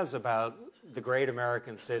she says about the great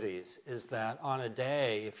American cities is that on a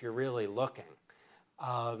day, if you're really looking,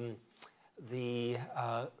 the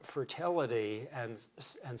fertility and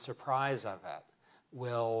surprise of it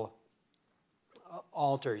will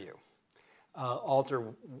alter you, alter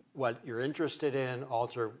what you're interested in,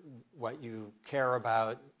 alter what you care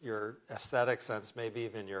about, your aesthetic sense, maybe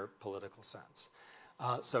even your political sense.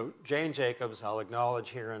 So Jane Jacobs, I'll acknowledge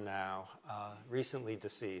here and now, recently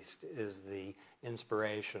deceased, is the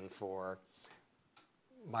inspiration for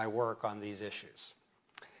my work on these issues.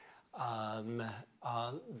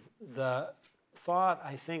 The thought,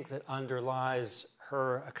 I think, that underlies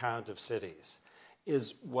her account of cities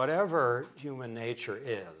is whatever human nature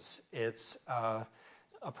is, it's a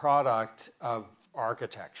product of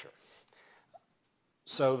architecture.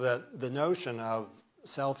 So that the notion of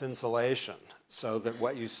self-insulation, so that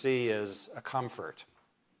what you see is a comfort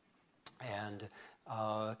and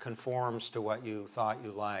conforms to what you thought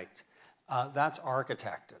you liked, that's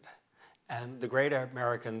architected. And the great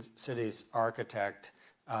American cities architect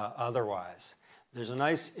otherwise. There's a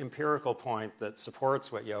nice empirical point that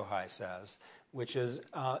supports what Yochai says, which is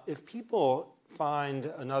if people find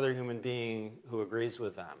another human being who agrees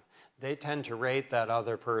with them, they tend to rate that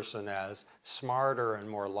other person as smarter and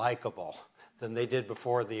more likable than they did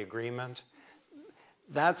before the agreement.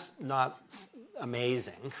 That's not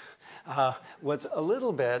amazing. What's a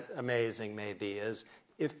little bit amazing maybe is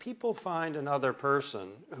if people find another person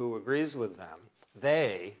who agrees with them,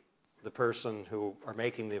 they, the person who are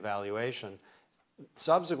making the evaluation,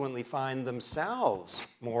 subsequently find themselves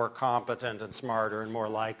more competent and smarter and more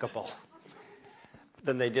likable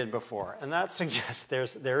than they did before. And that suggests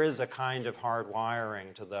there is a kind of hard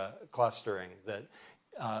wiring to the clustering that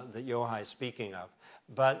Yochai is speaking of.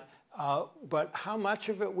 But how much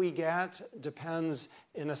of it we get depends,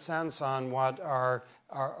 in a sense, on what our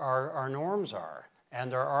norms are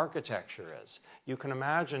and our architecture is. You can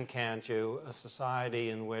imagine, can't you, a society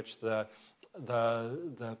in which the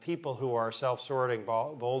people who are self-sorting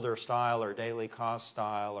Boulder style or Daily Cost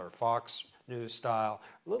style or Fox News style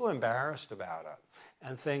are a little embarrassed about it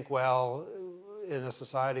and think, well, in a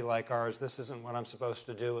society like ours, this isn't what I'm supposed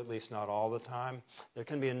to do, at least not all the time. There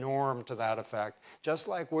can be a norm to that effect, just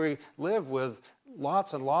like we live with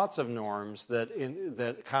lots and lots of norms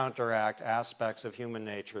that counteract aspects of human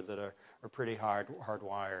nature that are pretty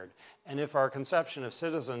hardwired. And if our conception of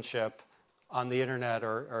citizenship on the internet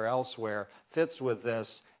or elsewhere fits with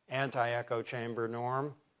this anti-echo chamber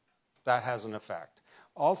norm, that has an effect.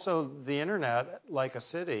 Also, the internet, like a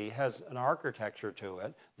city, has an architecture to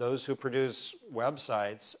it. Those who produce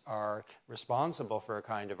websites are responsible for a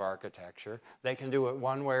kind of architecture. They can do it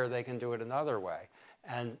one way or they can do it another way.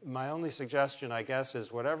 And my only suggestion, I guess,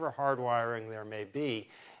 is whatever hardwiring there may be,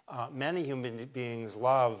 many human beings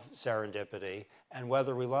love serendipity, and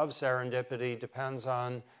whether we love serendipity depends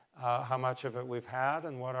on how much of it we've had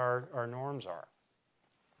and what our norms are.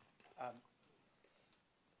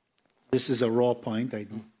 This is a raw point.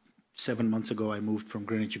 7 months ago, I moved from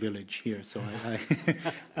Greenwich Village here, so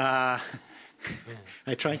I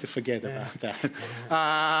try to forget about that.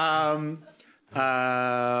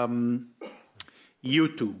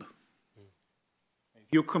 YouTube. If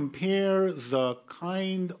you compare the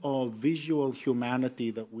kind of visual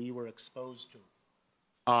humanity that we were exposed to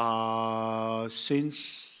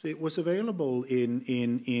since it was available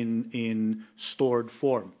in stored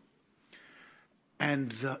form,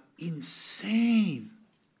 and the insane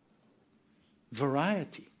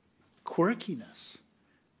variety, quirkiness,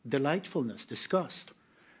 delightfulness, disgust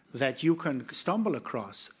that you can stumble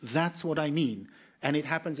across, that's what I mean. And it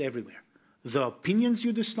happens everywhere. The opinions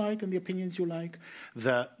you dislike and the opinions you like,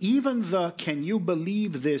 even the can you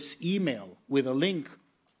believe this email with a link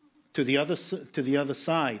to the other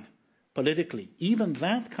side politically, even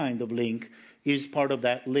that kind of link is part of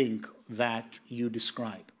that link that you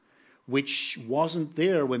describe, which wasn't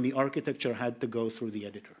there when the architecture had to go through the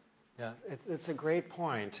editor. Yeah, it's a great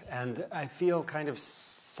point, and I feel kind of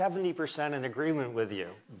 70% in agreement with you.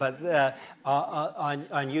 But on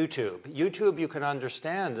YouTube you can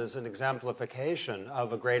understand as an exemplification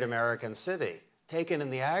of a great American city. Taken in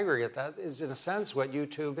the aggregate, that is in a sense what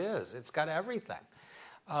YouTube is. It's got everything.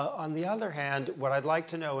 On the other hand, what I'd like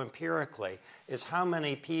to know empirically is how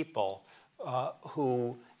many people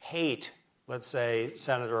who hate, let's say,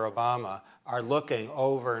 Senator Obama, are looking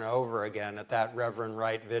over and over again at that Reverend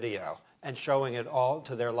Wright video and showing it all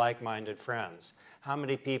to their like-minded friends. How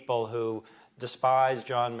many people who despise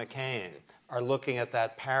John McCain are looking at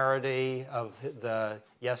that parody of the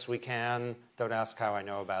Yes We Can, don't ask how I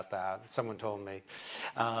know about that, someone told me,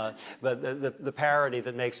 but the parody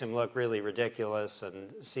that makes him look really ridiculous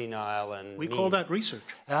and senile and We mean. call that research.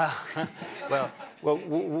 And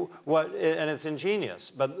it's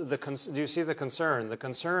ingenious, but do you see the concern? The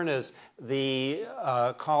concern is the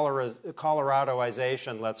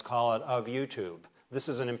Coloradoization, let's call it, of YouTube. This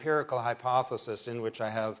is an empirical hypothesis in which I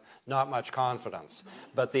have not much confidence.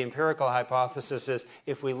 But the empirical hypothesis is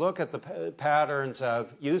if we look at the patterns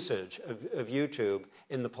of usage of YouTube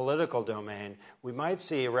in the political domain, we might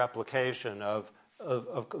see a replication of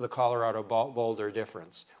the Colorado-Boulder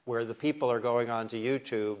difference, where the people are going onto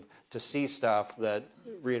YouTube to see stuff that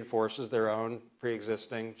reinforces their own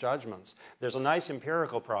pre-existing judgments. There's a nice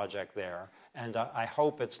empirical project there, and I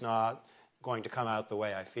hope it's not going to come out the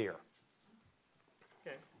way I fear.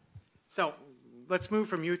 So let's move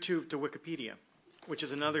from YouTube to Wikipedia, which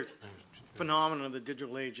is another phenomenon of the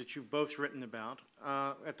digital age that you've both written about.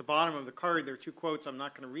 At the bottom of the card, there are two quotes. I'm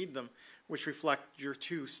not going to read them, which reflect your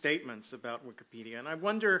two statements about Wikipedia. And I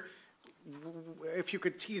wonder if you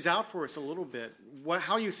could tease out for us a little bit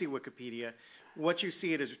how you see Wikipedia, what you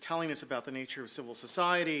see it as telling us about the nature of civil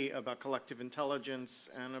society, about collective intelligence,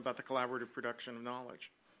 and about the collaborative production of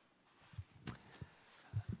knowledge.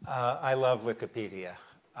 I love Wikipedia.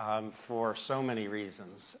 For so many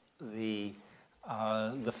reasons. The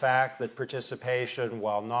fact that participation,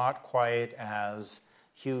 while not quite as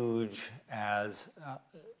huge as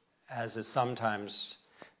is sometimes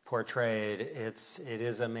portrayed, it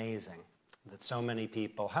is amazing that so many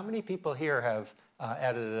people. How many people here have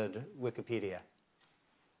edited Wikipedia?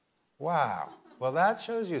 Wow. Well, that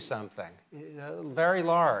shows you something. Very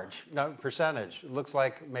large percentage. It looks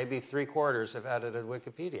like maybe 3/4 have edited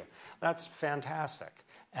Wikipedia. That's fantastic.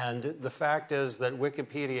 And the fact is that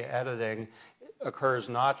Wikipedia editing occurs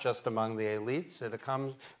not just among the elites, it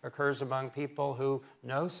occurs among people who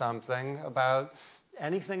know something about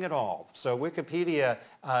anything at all. So Wikipedia,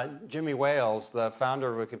 Jimmy Wales, the founder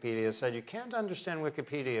of Wikipedia, said you can't understand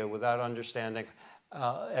Wikipedia without understanding,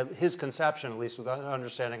 his conception at least, without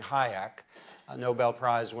understanding Hayek, a Nobel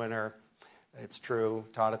Prize winner, it's true,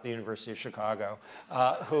 taught at the University of Chicago,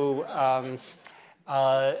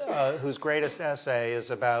 whose greatest essay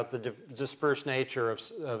is about the dispersed nature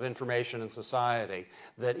of information in society,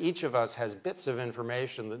 that each of us has bits of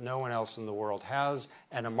information that no one else in the world has,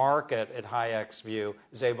 and a market, in Hayek's view,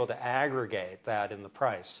 is able to aggregate that in the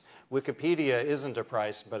price. Wikipedia isn't a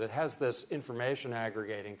price, but it has this information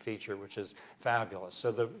aggregating feature, which is fabulous.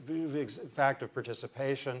 So the fact of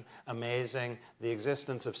participation, amazing. The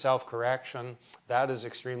existence of self-correction, that is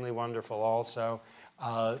extremely wonderful also.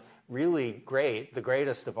 Really great, the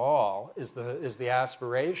greatest of all, is the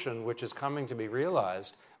aspiration which is coming to be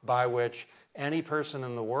realized, by which any person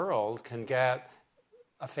in the world can get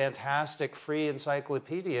a fantastic free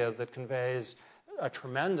encyclopedia that conveys a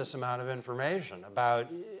tremendous amount of information about,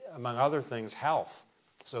 among other things, health.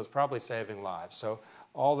 So it's probably saving lives. So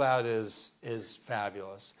all that is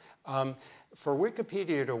fabulous. For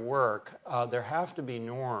Wikipedia to work, there have to be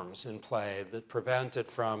norms in play that prevent it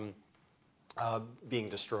from being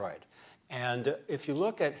destroyed. And if you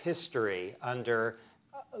look at history under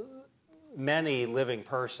many living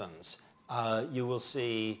persons, you will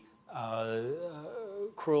see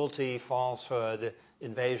cruelty, falsehood,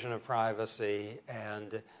 invasion of privacy,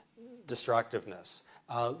 and destructiveness.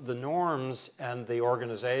 The norms and the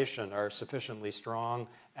organization are sufficiently strong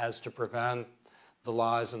as to prevent the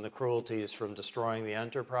lies and the cruelties from destroying the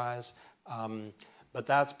enterprise. But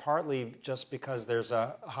that's partly just because there's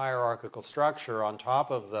a hierarchical structure on top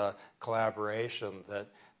of the collaboration that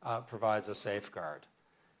provides a safeguard.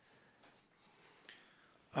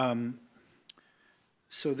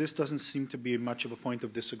 So this doesn't seem to be much of a point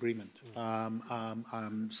of disagreement. That's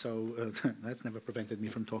never prevented me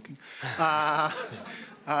from talking.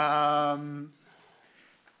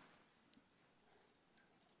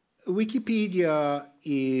 Wikipedia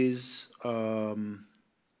is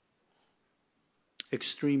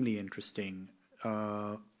extremely interesting,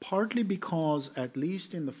 partly because, at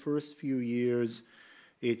least in the first few years,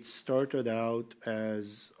 it started out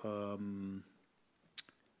as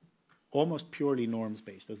almost purely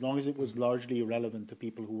norms-based, as long as it was largely irrelevant to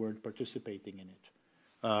people who weren't participating in it.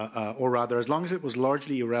 Or rather, as long as it was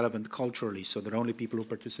largely irrelevant culturally, so that only people who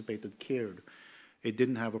participated cared, it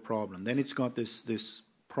didn't have a problem. Then it's got this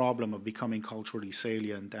problem of becoming culturally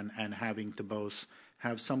salient and having to both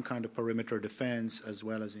have some kind of perimeter defense as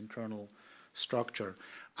well as internal structure.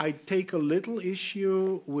 I take a little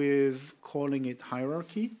issue with calling it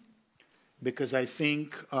hierarchy, because I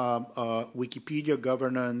think Wikipedia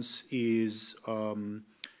governance is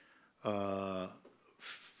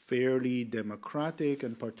fairly democratic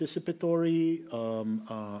and participatory,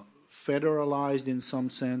 federalized in some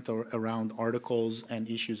sense or around articles and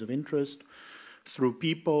issues of interest, through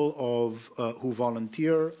people who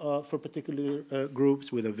volunteer for particular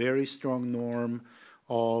groups with a very strong norm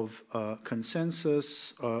of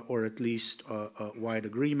consensus or at least wide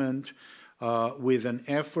agreement, with an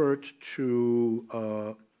effort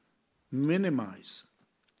to minimize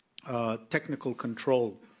technical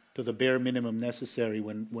control to the bare minimum necessary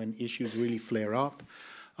when issues really flare up.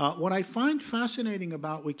 What I find fascinating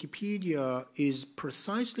about Wikipedia is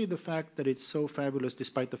precisely the fact that it's so fabulous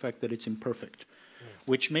despite the fact that it's imperfect,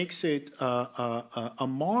 which makes it a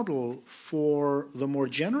model for the more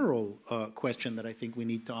general question that I think we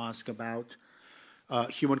need to ask about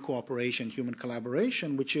human cooperation, human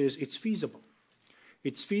collaboration, which is it's feasible.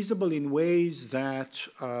 It's feasible in ways that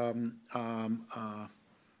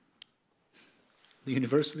the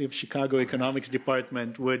University of Chicago Economics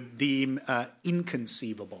Department would deem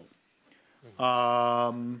inconceivable.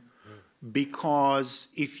 Because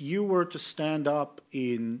if you were to stand up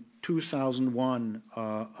in 2001,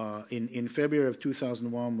 in February of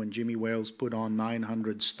 2001, when Jimmy Wales put on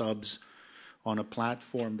 900 stubs on a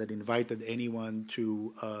platform that invited anyone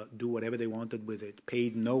to do whatever they wanted with it,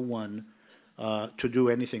 paid no one to do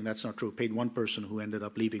anything. That's not true. Paid one person who ended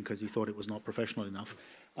up leaving because he thought it was not professional enough.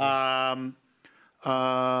 And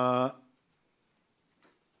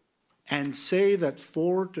say that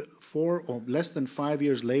 4 or less than 5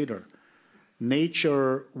 years later,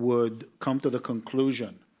 Nature would come to the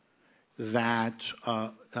conclusion that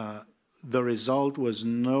the result was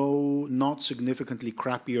not significantly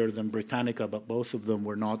crappier than Britannica, but both of them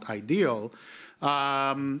were not ideal,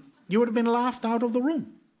 you would have been laughed out of the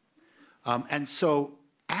room. And so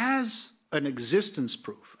as an existence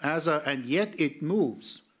proof, and yet it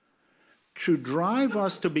moves, to drive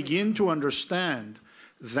us to begin to understand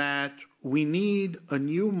that we need a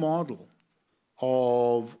new model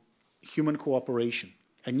of human cooperation,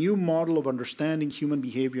 a new model of understanding human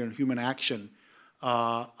behavior and human action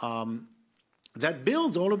that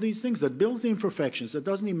builds all of these things, that builds the imperfections, that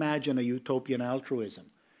doesn't imagine a utopian altruism,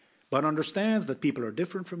 but understands that people are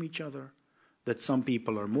different from each other, that some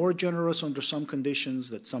people are more generous under some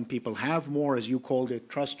conditions, that some people have more, as you called it,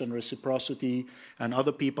 trust and reciprocity, and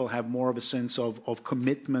other people have more of a sense of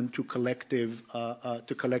commitment to collective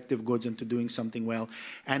goods and to doing something well.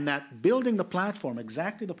 And that building the platform,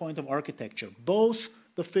 exactly the point of architecture, both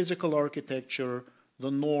the physical architecture,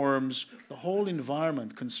 the norms, the whole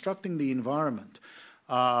environment, constructing the environment,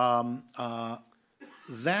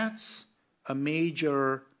 that's a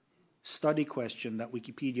major study question that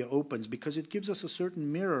Wikipedia opens, because it gives us a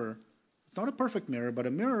certain mirror. It's not a perfect mirror, but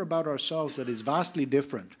a mirror about ourselves that is vastly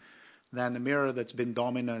different than the mirror that's been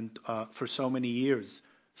dominant for so many years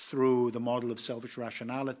through the model of selfish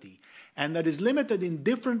rationality. And that is limited in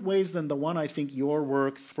different ways than the one I think your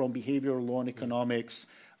work from behavioral law and economics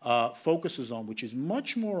focuses on, which is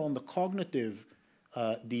much more on the cognitive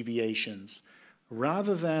deviations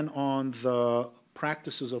rather than on the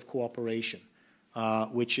practices of cooperation,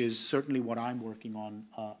 which is certainly what I'm working on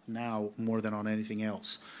now more than on anything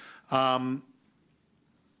else.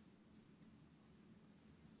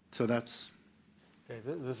 So that's... Okay,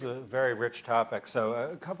 this is a very rich topic. So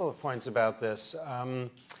a couple of points about this. Do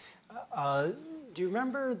you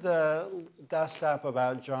remember the dust-up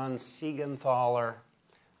about John Siegenthaler,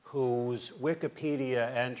 whose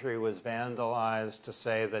Wikipedia entry was vandalized to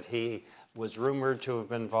say that he was rumored to have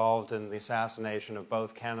been involved in the assassination of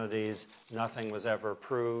both Kennedys? Nothing was ever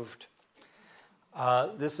proved.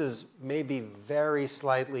 This is maybe very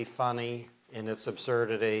slightly funny in its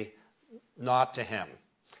absurdity, not to him.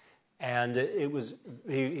 And it was,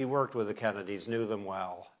 he worked with the Kennedys, knew them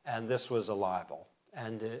well, and this was a libel.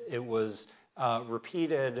 And it was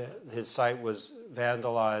repeated, his site was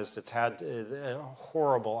vandalized, it's had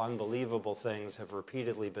horrible, unbelievable things have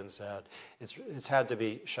repeatedly been said. It's had to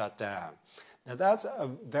be shut down. Now that's a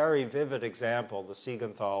very vivid example, the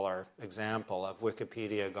Siegenthaler example of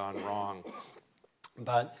Wikipedia gone wrong.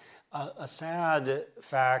 But a sad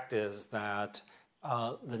fact is that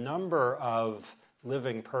the number of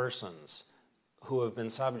living persons who have been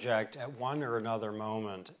subject at one or another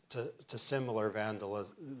moment to similar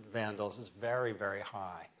vandals is very, very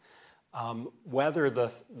high. Whether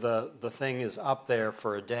the thing is up there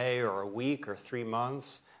for a day or a week or 3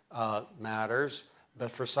 months matters,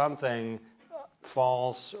 but for something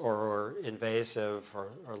false or invasive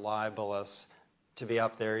or libelous to be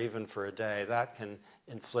up there even for a day, that can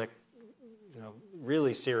inflict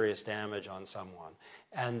really serious damage on someone.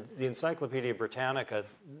 And the Encyclopedia Britannica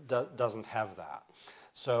doesn't have that.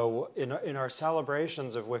 So in our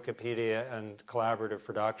celebrations of Wikipedia and collaborative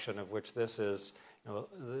production, of which this is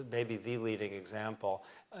maybe the leading example,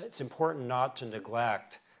 it's important not to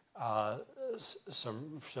neglect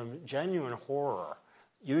some genuine horror.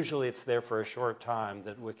 Usually it's there for a short time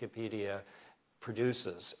that Wikipedia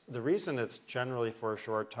produces. The reason it's generally for a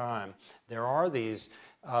short time, there are these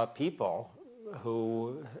people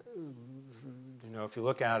who, if you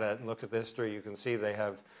look at it and look at the history, you can see they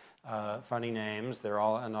have funny names. They're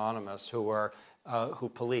all anonymous who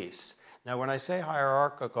police. Now, when I say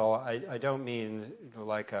hierarchical, I don't mean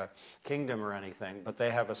like a kingdom or anything, but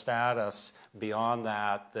they have a status beyond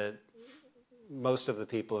that most of the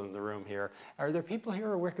people in the room here. Are there people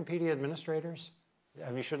here who are Wikipedia administrators? I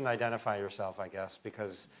mean, you shouldn't identify yourself, I guess,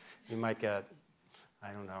 because you might get,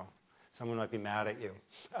 I don't know, someone might be mad at you.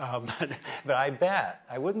 But I bet,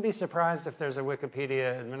 I wouldn't be surprised if there's a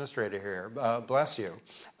Wikipedia administrator here. Bless you.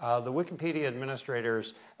 The Wikipedia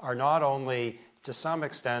administrators are not only, to some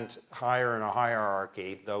extent, higher in a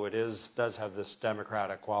hierarchy, though it does have this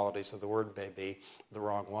democratic quality, so the word may be the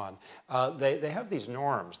wrong one. They have these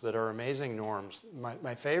norms that are amazing norms,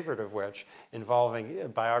 my favorite of which, involving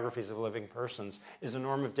biographies of living persons, is a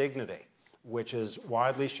norm of dignity, which is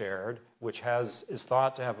widely shared, which is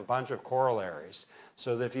thought to have a bunch of corollaries.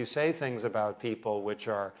 So that if you say things about people which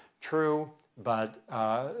are true, but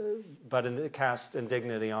cast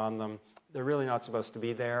indignity on them, they're really not supposed to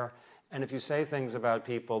be there. And if you say things about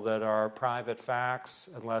people that are private facts,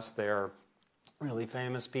 unless they're really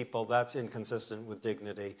famous people, that's inconsistent with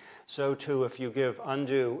dignity. So too, if you give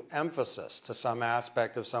undue emphasis to some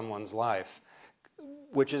aspect of someone's life,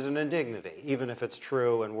 which is an indignity, even if it's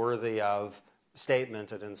true and worthy of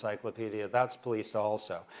statement at Encyclopedia, that's policed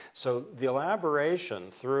also. So the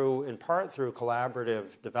elaboration in part through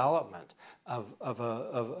collaborative development of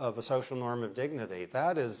a social norm of dignity,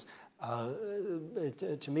 that is,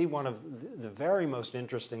 to me, one of the very most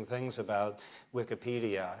interesting things about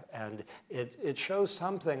Wikipedia. And it shows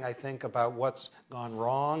something, I think, about what's gone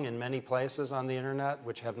wrong in many places on the internet,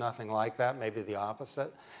 which have nothing like that, maybe the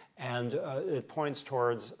opposite. And it points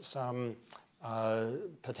towards some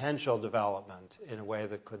potential development in a way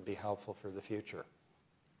that could be helpful for the future.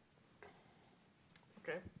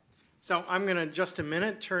 Okay. So I'm going to, just a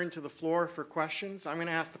minute, turn to the floor for questions. I'm going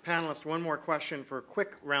to ask the panelists one more question for a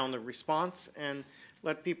quick round of response and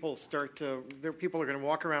let people start to, people are going to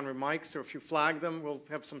walk around with mics, so if you flag them, we'll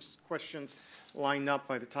have some questions lined up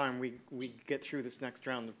by the time we get through this next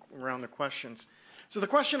round of questions. So the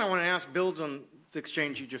question I want to ask builds on the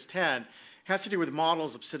exchange you just had, has to do with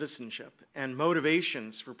models of citizenship and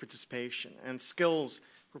motivations for participation and skills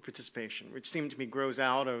for participation, which seem to me grows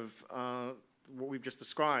out of what we've just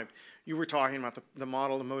described. You were talking about the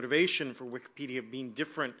model of motivation for Wikipedia being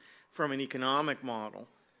different from an economic model.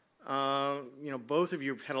 Both of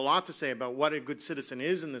you have had a lot to say about what a good citizen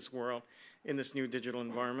is in this world, in this new digital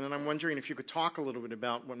environment, and I'm wondering if you could talk a little bit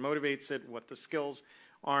about what motivates it, what the skills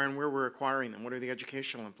are, and where we're acquiring them. What are the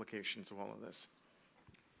educational implications of all of this?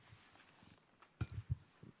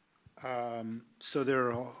 So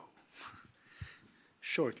there are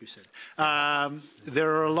short, you said.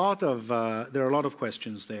 There are a lot of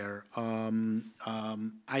questions there.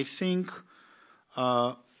 I think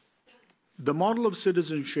the model of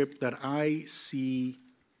citizenship that I see,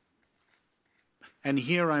 and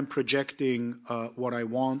here I'm projecting what I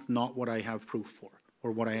want, not what I have proof for, or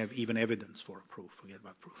what I have even evidence for. Proof, forget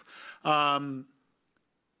about proof.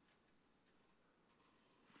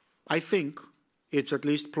 I think it's at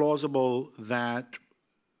least plausible that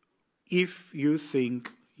if you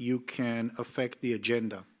think you can affect the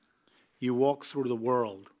agenda, you walk through the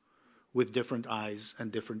world with different eyes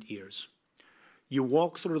and different ears. You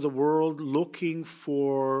walk through the world looking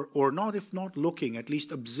for, or not if not looking, at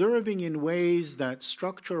least observing in ways that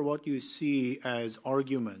structure what you see as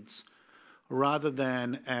arguments rather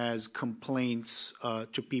than as complaints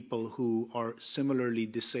to people who are similarly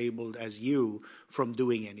disabled as you from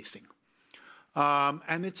doing anything.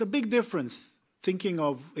 And it's a big difference thinking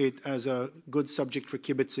of it as a good subject for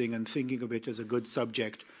kibitzing and thinking of it as a good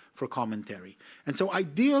subject for commentary. And so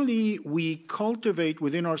ideally, we cultivate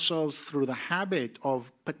within ourselves through the habit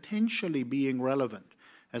of potentially being relevant.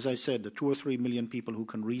 As I said, the 2 or 3 million people who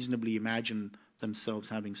can reasonably imagine themselves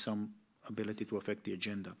having some ability to affect the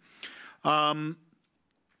agenda.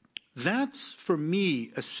 That's, for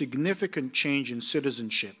me, a significant change in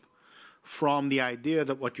citizenship from the idea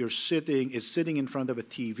that what you're sitting in front of a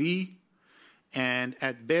TV, and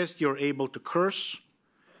at best you're able to curse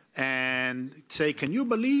and say, can you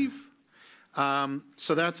believe?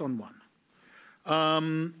 So that's on one.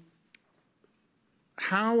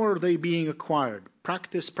 How are they being acquired?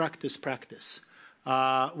 Practice, practice, practice.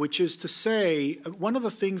 Which is to say, one of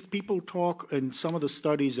the things people talk in some of the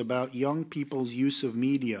studies about young people's use of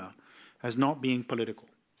media as not being political.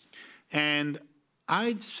 And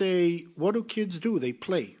I'd say, what do kids do? They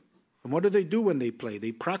play. And what do they do when they play?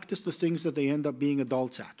 They practice the things that they end up being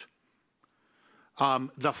adults at.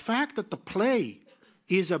 The fact that the play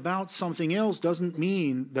is about something else doesn't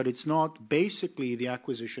mean that it's not basically the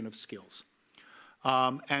acquisition of skills.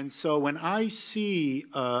 And so when I see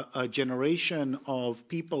a generation of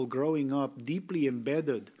people growing up deeply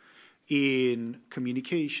embedded in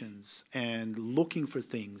communications and looking for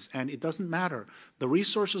things, and it doesn't matter. The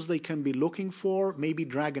resources they can be looking for may be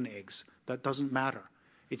dragon eggs. That doesn't matter.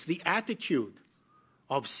 It's the attitude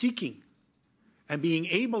of seeking and being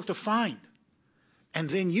able to find and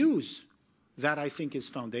then use that I think is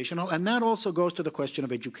foundational. And that also goes to the question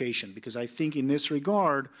of education, because I think in this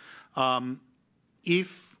regard,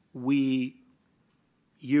 if we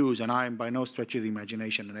use, and I am by no stretch of the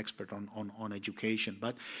imagination an expert on education,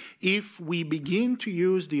 but if we begin to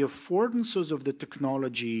use the affordances of the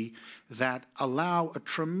technology that allow a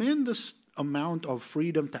tremendous amount of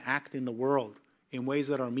freedom to act in the world in ways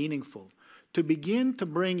that are meaningful, to begin to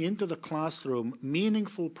bring into the classroom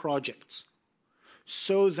meaningful projects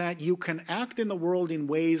so that you can act in the world in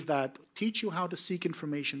ways that teach you how to seek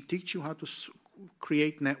information, teach you how to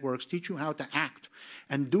create networks, teach you how to act,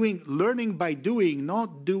 and learning by doing,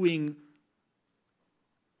 not doing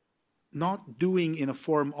in a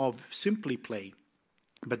form of simply play,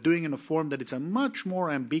 but doing in a form that it's a much more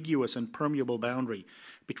ambiguous and permeable boundary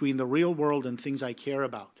between the real world and things I care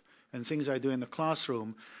about and things I do in the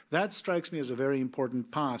classroom. That strikes me as a very important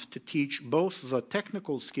path to teach both the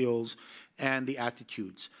technical skills and the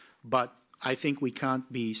attitudes. But I think we can't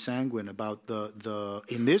be sanguine about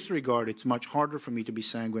in this regard, it's much harder for me to be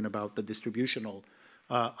sanguine about the distributional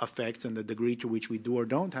effects and the degree to which we do or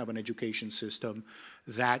don't have an education system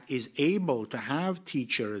that is able to have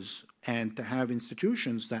teachers and to have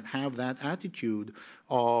institutions that have that attitude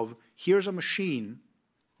of, here's a machine,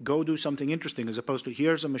 go do something interesting, as opposed to,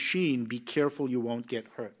 here's a machine, be careful you won't get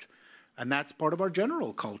hurt. And that's part of our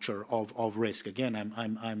general culture of risk. Again,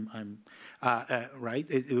 right?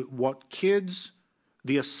 What kids,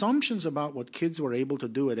 the assumptions about what kids were able to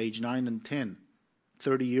do at age 9 and 10,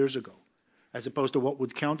 30 years ago, as opposed to what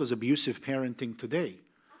would count as abusive parenting today,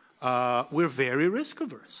 we're very risk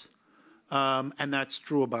averse. And that's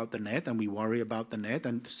true about the net, and we worry about the net.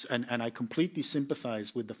 And I completely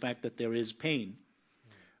sympathize with the fact that there is pain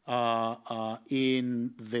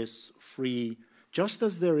in this free, just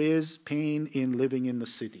as there is pain in living in the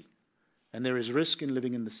city, and there is risk in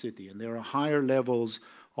living in the city, and there are higher levels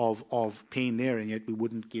of pain there, and yet we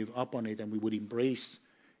wouldn't give up on it, and we would embrace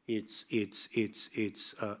its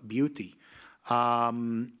beauty.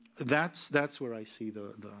 that's where I see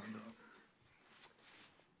the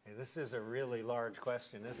Hey, this is a really large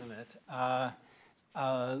question, isn't it?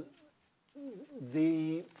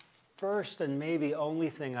 The first and maybe only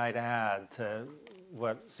thing I'd add to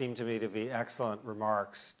what seemed to me to be excellent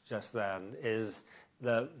remarks just then is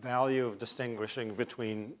the value of distinguishing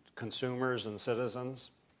between consumers and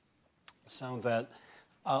citizens, so that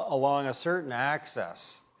along a certain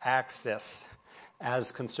axis,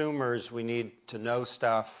 as consumers, we need to know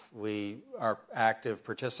stuff. We are active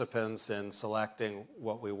participants in selecting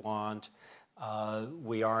what we want.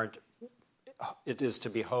 We aren't, it is to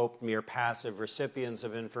be hoped, mere passive recipients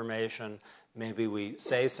of information. Maybe we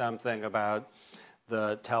say something about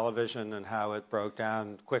the television and how it broke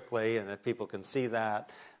down quickly and that people can see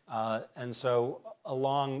that. And so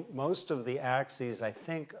along most of the axes, I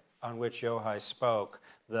think, on which Yochai spoke,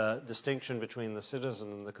 the distinction between the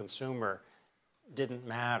citizen and the consumer didn't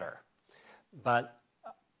matter. But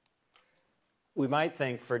we might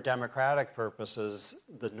think for democratic purposes,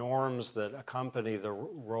 the norms that accompany the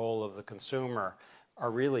role of the consumer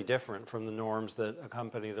are really different from the norms that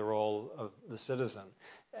accompany the role of the citizen.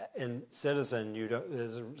 As a citizen,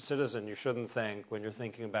 you shouldn't think, when you're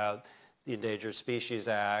thinking about the Endangered Species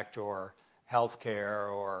Act or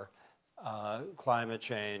healthcare or climate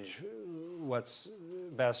change, what's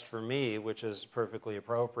best for me, which is perfectly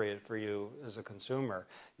appropriate for you as a consumer.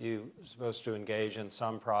 You're supposed to engage in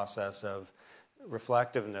some process of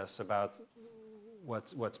reflectiveness about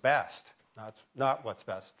what's best, not what's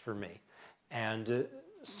best for me. And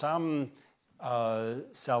some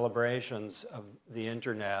celebrations of the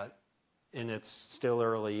internet in its still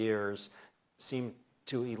early years seem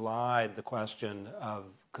to elide the question of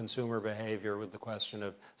consumer behavior with the question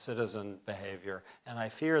of citizen behavior. And I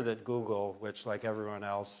fear that Google, which like everyone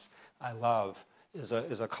else I love, is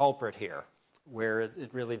a culprit here, where it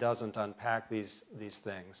really doesn't unpack these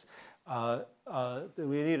things.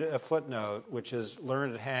 We need a footnote, which is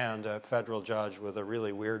Learned Hand, a federal judge with a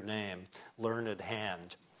really weird name, Learned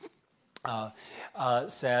Hand,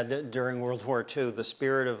 said during World War II, the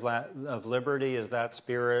spirit of liberty is that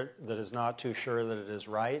spirit that is not too sure that it is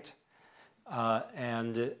right.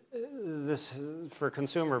 And this, for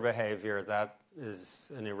consumer behavior, that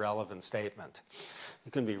is an irrelevant statement.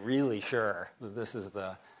 You can be really sure that this is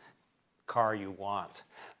the car you want.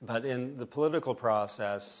 But in the political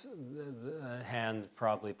process, the hand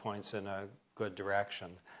probably points in a good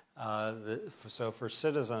direction. So for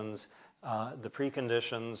citizens, the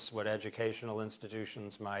preconditions, what educational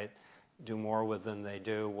institutions might do more with than they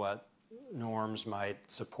do, what norms might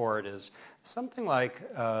support, is something like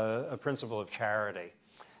a principle of charity,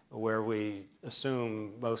 where we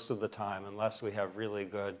assume most of the time, unless we have really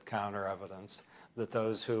good counter evidence, that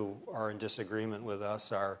those who are in disagreement with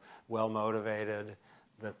us are well motivated,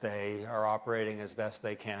 that they are operating as best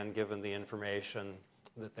they can given the information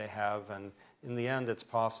that they have, and in the end it's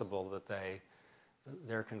possible that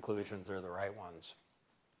their conclusions are the right ones.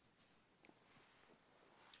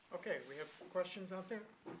 Okay, we have questions out there?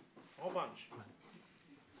 A whole bunch.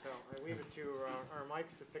 So I leave it to our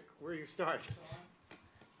mics to pick where you start.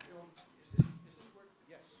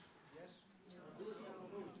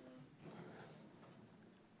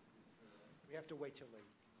 We have to wait till late.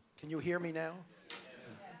 Can you hear me now?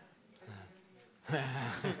 Thank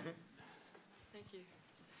you.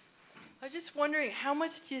 I was just wondering, how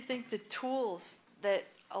much do you think the tools that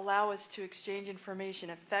allow us to exchange information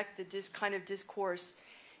affect the kind of discourse?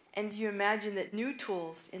 And do you imagine that new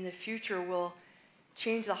tools in the future will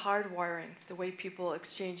change the hardwiring, the way people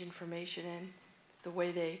exchange information and the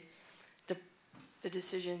way the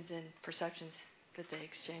decisions and perceptions that they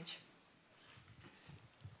exchange?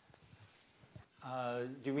 Do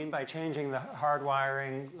you mean by changing the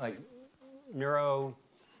hardwiring, like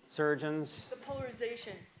neurosurgeons? The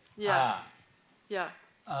polarization. Yeah. Yeah.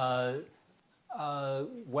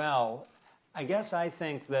 Well, I guess I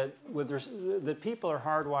think that that people are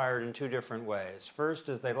hardwired in two different ways. First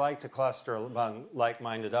is they like to cluster among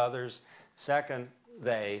like-minded others. Second,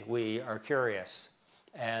 we are curious.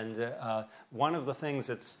 And one of the things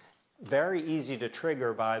that's very easy to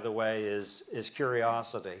trigger, by the way, is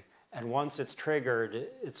curiosity. And once it's triggered,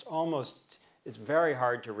 it's very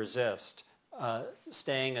hard to resist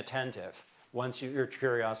staying attentive once your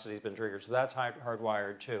curiosity has been triggered. So that's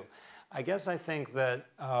hardwired too. I guess I think that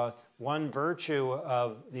one virtue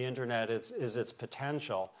of the internet is its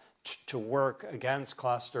potential to work against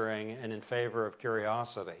clustering and in favor of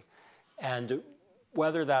curiosity. And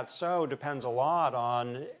whether that's so depends a lot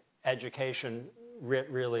on education writ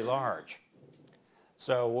really large.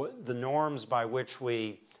 So the norms by which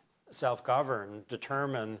we self-govern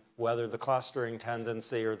determine whether the clustering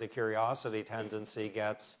tendency or the curiosity tendency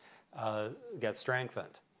gets get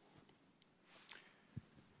strengthened.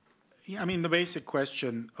 Yeah, I mean, the basic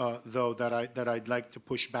question, though, that I'd like to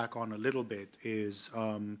push back on a little bit is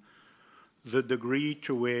the degree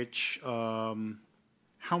to which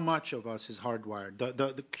how much of us is hardwired.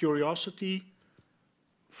 The curiosity,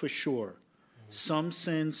 for sure. Some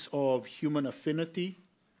sense of human affinity,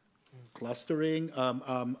 clustering,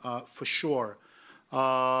 for sure.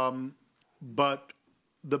 But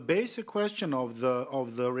the basic question of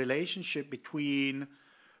the relationship between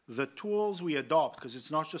the tools we adopt, because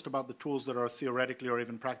it's not just about the tools that are theoretically or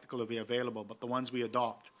even practically available, but the ones we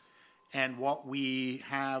adopt, and what we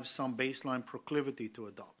have some baseline proclivity to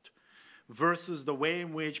adopt, versus the way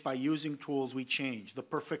in which by using tools we change, the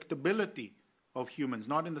perfectibility of humans,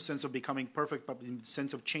 not in the sense of becoming perfect, but in the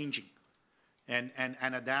sense of changing and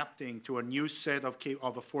adapting to a new set of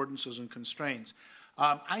affordances and constraints.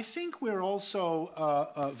 I think we're also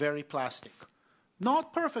very plastic.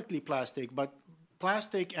 Not perfectly plastic, but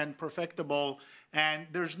plastic and perfectible, and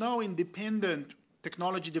there's no independent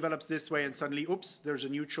technology develops this way and suddenly, oops, there's a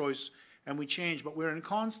new choice and we change. But we're in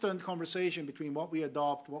constant conversation between what we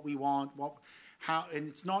adopt, what we want, how, and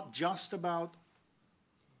it's not just about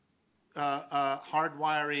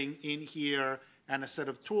hardwiring in here and a set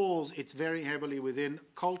of tools. It's very heavily within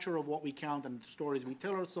culture of what we count and the stories we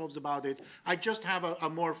tell ourselves about it. I just have a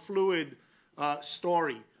more fluid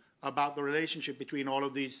story about the relationship between all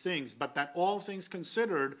of these things, but that all things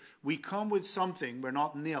considered, we come with something, we're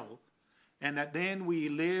not nil, and that then we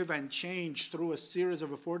live and change through a series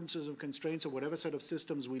of affordances and constraints of whatever set of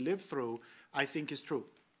systems we live through, I think is true.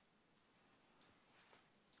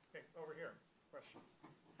 Okay, over here, question.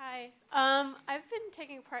 Hi, I've been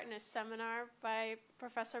taking part in a seminar by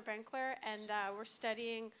Professor Benkler, and we're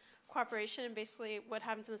studying cooperation, and basically what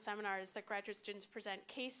happens in the seminar is that graduate students present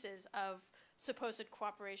cases of supposed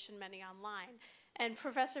cooperation, many online. And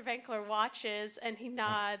Professor Benkler watches, and he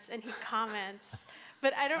nods, and he comments.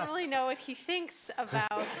 But I don't really know what he thinks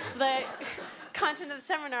about the content of the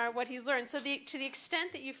seminar, what he's learned. So to the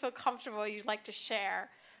extent that you feel comfortable, you'd like to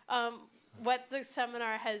share what the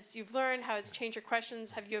seminar you've learned, how it's changed your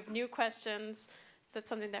questions, have you have new questions? That's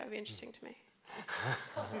something that would be interesting to me.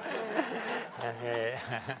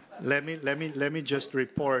 Let me just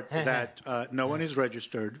report that no one is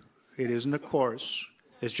registered. It isn't a course.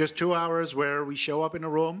 It's just 2 hours where we show up in a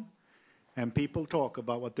room and people talk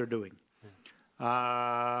about what they're doing.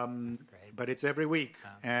 But it's every week,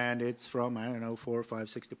 and it's from, I don't know, 4, 5,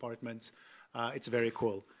 6 departments. It's very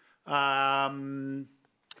cool. I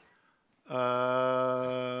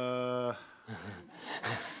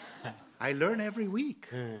learn every week.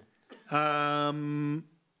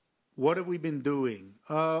 What have we been doing?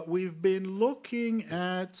 We've been looking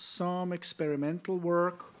at some experimental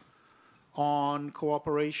work on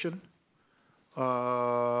cooperation,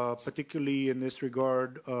 particularly in this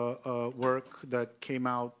regard, work that came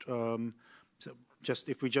out. So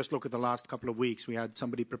if we just look at the last couple of weeks, we had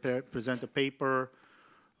somebody present a paper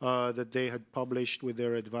that they had published with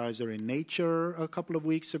their advisor in Nature a couple of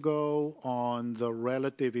weeks ago on the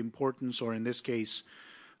relative importance, or in this case,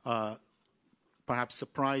 perhaps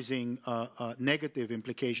surprising negative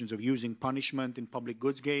implications of using punishment in public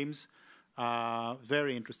goods games.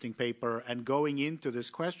 Very interesting paper, and going into this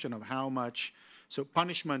question of how much, so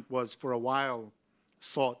punishment was for a while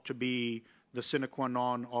thought to be the sine qua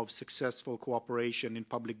non of successful cooperation in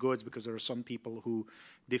public goods because there are some people who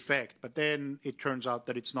defect, but then it turns out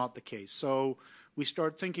that it's not the case. So we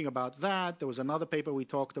start thinking about that. There was another paper we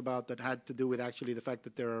talked about that had to do with actually the fact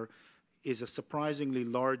that there is a surprisingly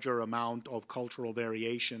larger amount of cultural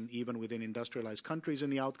variation even within industrialized countries in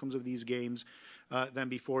the outcomes of these games than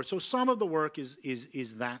before. So some of the work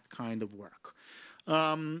is that kind of work.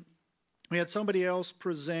 We had somebody else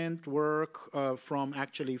present work from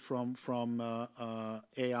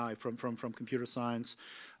AI, from computer science,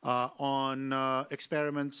 on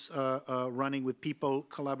experiments running with people,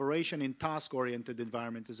 collaboration in task-oriented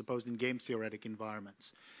environments as opposed in game-theoretic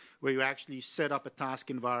environments, where you actually set up a task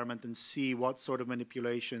environment and see what sort of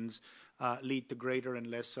manipulations lead to greater and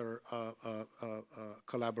lesser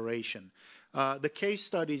collaboration. The case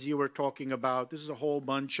studies you were talking about, this is a whole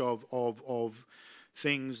bunch of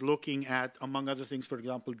things looking at, among other things, for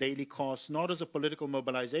example, daily costs, not as a political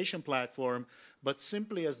mobilization platform, but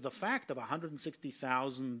simply as the fact of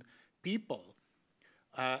 160,000 people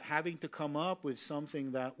having to come up with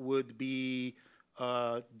something that would be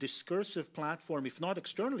a discursive platform, if not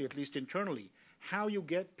externally, at least internally. How you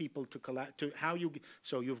get people to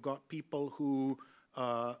so you've got people who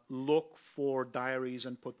look for diaries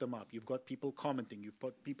and put them up. You've got people commenting. You've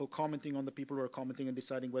got people commenting on the people who are commenting and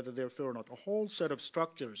deciding whether they're fair or not. A whole set of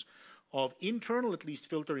structures of internal, at least,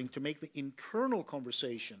 filtering to make the internal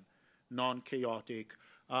conversation non-chaotic,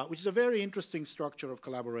 which is a very interesting structure of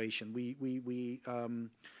collaboration.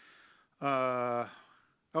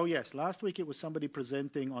 Oh yes, last week it was somebody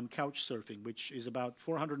presenting on couch surfing, which is about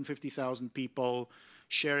 450,000 people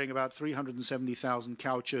sharing about 370,000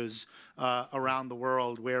 couches around the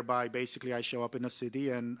world, whereby basically I show up in a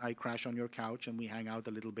city and I crash on your couch and we hang out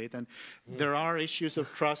a little bit. And there are issues of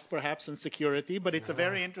trust, perhaps, and security, but it's a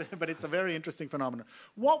very interesting phenomenon.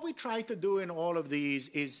 What we try to do in all of these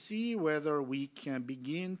is see whether we can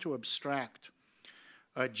begin to abstract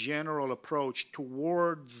a general approach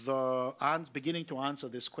toward beginning to answer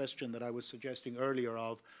this question that I was suggesting earlier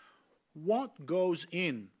of what goes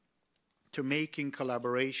in to making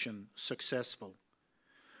collaboration successful.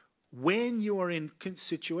 When you are in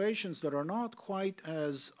situations that are not quite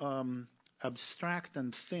as abstract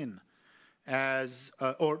and thin as,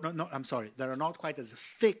 that are not quite as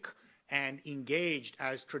thick and engaged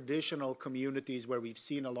as traditional communities where we've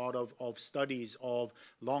seen a lot of studies of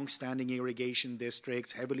long-standing irrigation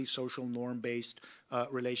districts, heavily social norm-based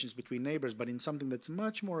relations between neighbors, but in something that's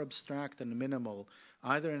much more abstract and minimal,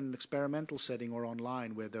 either in an experimental setting or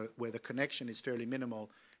online where the connection is fairly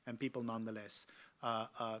minimal and people nonetheless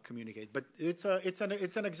communicate. But it's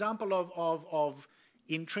an example of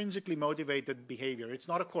intrinsically motivated behavior. It's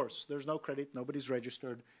not a course. There's no credit. Nobody's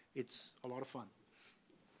registered. It's a lot of fun.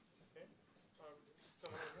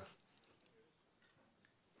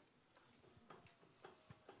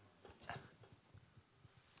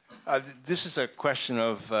 This is a question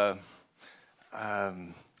of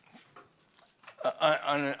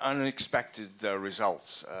unexpected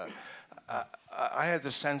results. I had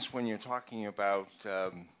the sense when you're talking about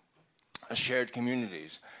shared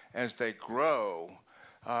communities, as they grow,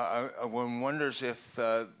 one wonders if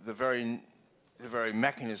the very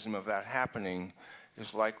mechanism of that happening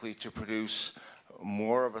is likely to produce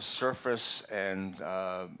more of a surface and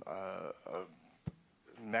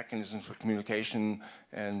mechanisms for communication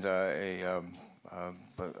and a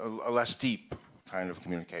less deep kind of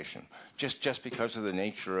communication, just because of the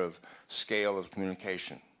nature of scale of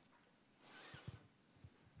communication.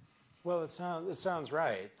 Well, it sounds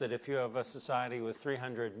right that if you have a society with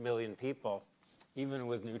 300 million people, even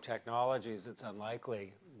with new technologies, it's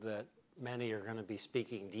unlikely that many are going to be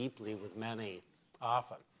speaking deeply with many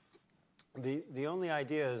often. The only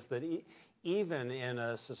idea is that even in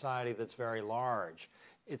a society that's very large,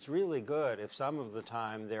 it's really good if some of the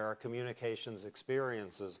time there are communications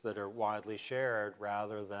experiences that are widely shared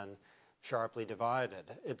rather than sharply divided.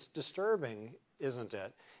 It's disturbing, isn't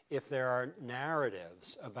it, if there are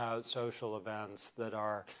narratives about social events that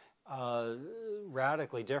are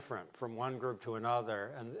radically different from one group to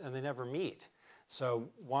another, and they never meet. So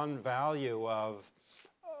one value of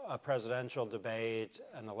a presidential debate,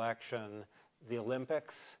 an election, the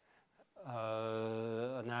Olympics,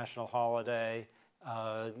 a national holiday,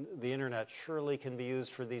 the internet surely can be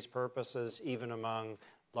used for these purposes, even among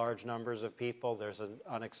large numbers of people. There's an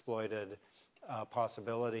unexploited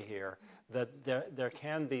possibility here that there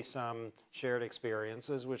can be some shared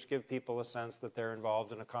experiences which give people a sense that they're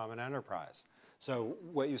involved in a common enterprise. So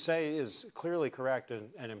what you say is clearly correct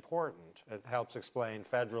and important. It helps explain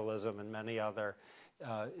federalism and many other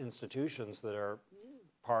institutions that are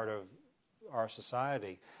part of our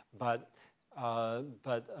society. But a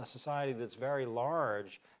society that's very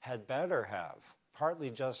large had better have, partly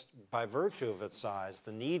just by virtue of its size,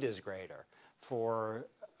 the need is greater for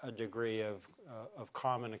a degree of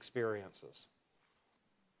common experiences.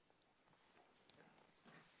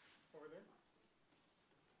 Over there?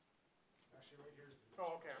 Actually, right here.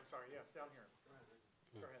 Oh, okay, I'm sorry. Yes, down here.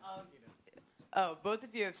 Go ahead. Both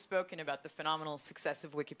of you have spoken about the phenomenal success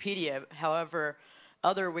of Wikipedia. However,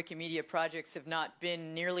 other Wikimedia projects have not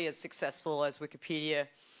been nearly as successful as Wikipedia.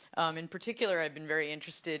 In particular, I've been very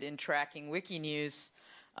interested in tracking Wikinews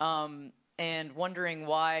and wondering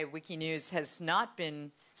why Wikinews has not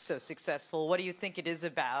been so successful. What do you think it is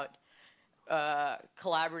about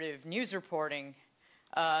collaborative news reporting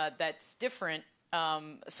that's different?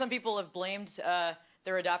 Some people have blamed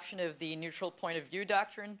their adoption of the neutral point of view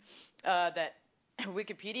doctrine that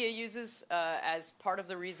Wikipedia uses as part of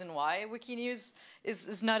the reason why Wikinews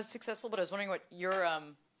is not as successful, but I was wondering what your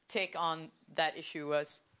take on that issue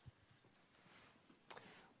was.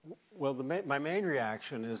 Well, my main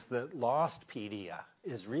reaction is that Lostpedia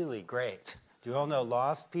is really great. Do you all know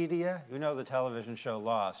Lostpedia? You know the television show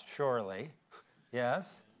Lost, surely.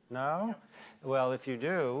 Yes? No? Well, if you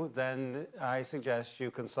do, then I suggest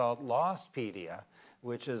you consult Lostpedia,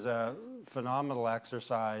 which is a phenomenal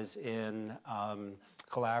exercise in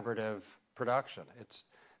collaborative production.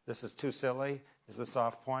 This is too silly, is the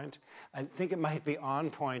soft point. I think it might be on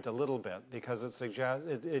point a little bit because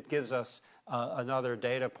it gives us another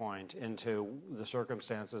data point into the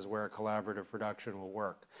circumstances where collaborative production will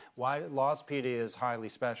work. Why Lostpedia is highly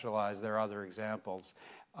specialized, there are other examples.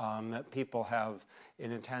 People have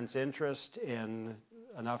an intense interest in,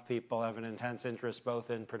 enough people have an intense interest both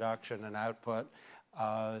in production and output.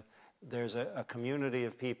 There's a community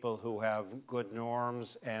of people who have good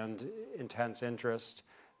norms and intense interest.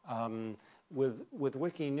 With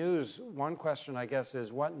Wikinews, one question, I guess,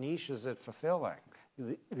 is what niche is it fulfilling?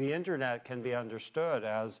 The internet can be understood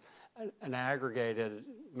as an aggregated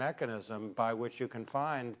mechanism by which you can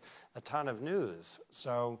find a ton of news.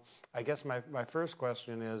 So I guess my first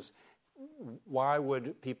question is, why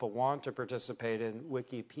would people want to participate in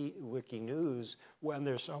Wikinews when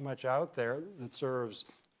there's so much out there that serves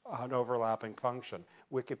an overlapping function?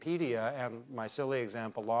 Wikipedia and my silly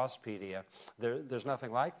example, Lostpedia, there's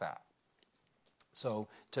nothing like that. So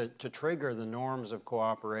to trigger the norms of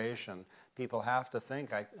cooperation, people have to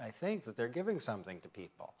think, I think that they're giving something to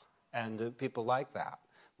people, and people like that.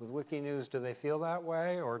 With Wikinews, do they feel that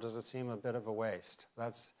way, or does it seem a bit of a waste?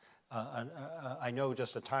 That's, I know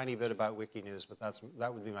just a tiny bit about Wikinews, but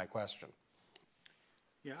that would be my question.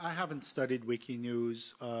 Yeah, I haven't studied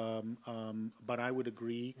Wikinews, but I would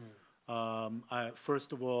agree.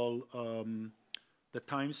 First of all, the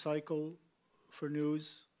time cycle for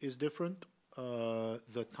news is different.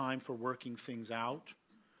 The time for working things out,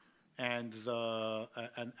 and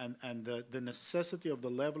the necessity of the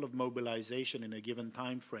level of mobilization in a given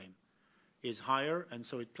time frame is higher, and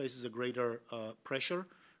so it places a greater pressure,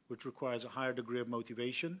 which requires a higher degree of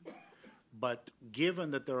motivation. But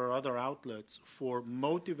given that there are other outlets for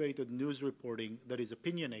motivated news reporting that is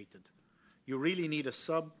opinionated, you really need a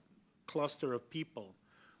sub-cluster of people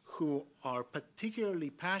who are particularly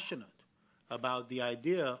passionate about the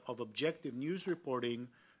idea of objective news reporting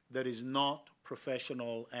that is not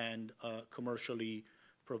professional and commercially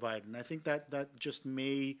provided. And I think that just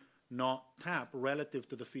may not tap relative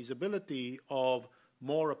to the feasibility of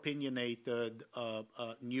more opinionated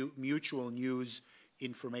mutual news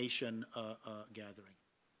information gathering.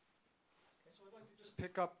 So I'd like to just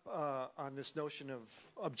pick up on this notion of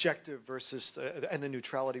objective versus and the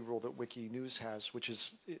neutrality rule that Wikinews has, which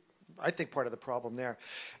is, I think, part of the problem there.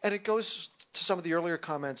 And it goes to some of the earlier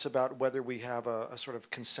comments about whether we have a sort of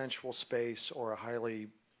consensual space or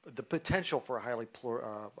the potential for a highly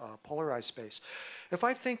polarized space. If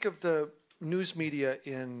I think of the news media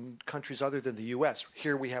in countries other than the US,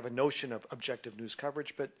 here we have a notion of objective news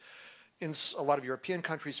coverage, but in a lot of European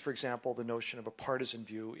countries, for example, the notion of a partisan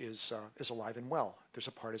view is alive and well. There's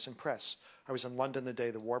a partisan press. I was in London the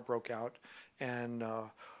day the war broke out, and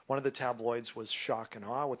one of the tabloids was Shock and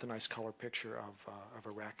Awe with a nice color picture of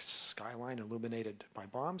Iraq's skyline illuminated by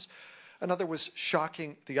bombs. Another was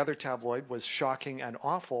shocking, the other tabloid was Shocking and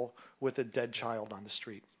Awful with a dead child on the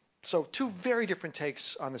street. So two very different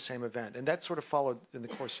takes on the same event, and that sort of followed in the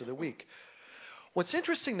course of the week. What's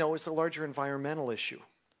interesting, though, is the larger environmental issue,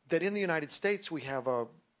 that in the United States we have a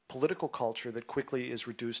political culture that quickly is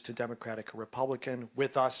reduced to Democratic or Republican,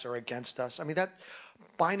 with us or against us. I mean, that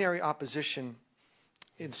binary opposition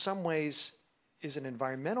in some ways is an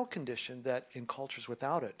environmental condition that in cultures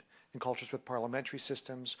without it, in cultures with parliamentary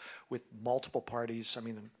systems, with multiple parties, I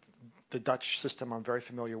mean, the Dutch system I'm very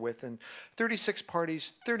familiar with, and 36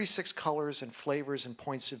 parties, 36 colors and flavors and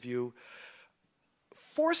points of view,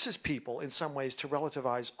 forces people in some ways to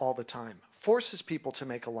relativize all the time, forces people to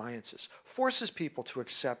make alliances, forces people to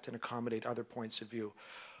accept and accommodate other points of view.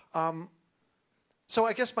 So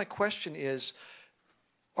I guess my question is,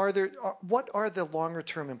 what are the longer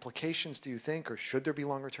term implications, do you think, or should there be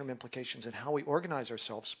longer term implications in how we organize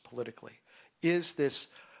ourselves politically? Is this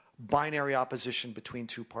binary opposition between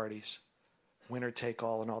two parties, winner take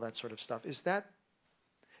all and all that sort of stuff, is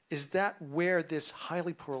that where this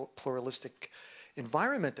highly pluralistic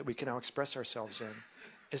environment that we can now express ourselves in,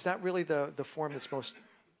 is that really the form that's most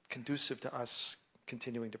conducive to us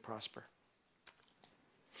continuing to prosper?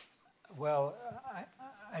 Well,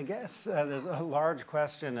 I guess there's a large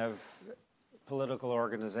question of political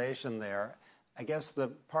organization there. I guess the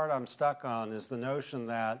part I'm stuck on is the notion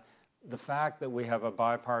that the fact that we have a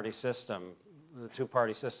bi-party system, the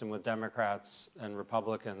two-party system with Democrats and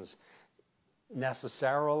Republicans,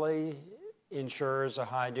 necessarily ensures a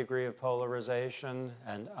high degree of polarization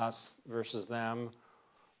and us versus them,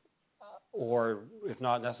 or if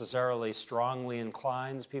not necessarily strongly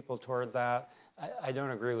inclines people toward that. I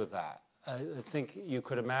don't agree with that. I think you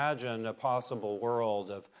could imagine a possible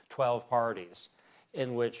world of 12 parties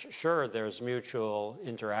in which, sure, there's mutual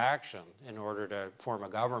interaction in order to form a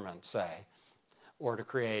government, say, or to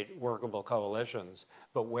create workable coalitions,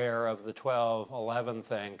 but where of the 12, 11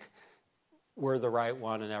 think we're the right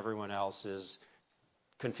one and everyone else is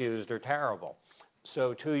confused or terrible.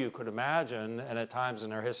 So too, you could imagine, and at times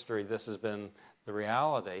in our history this has been the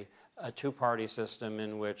reality, a two-party system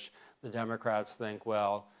in which the Democrats think,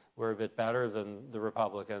 well, we're a bit better than the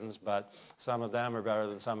Republicans, but some of them are better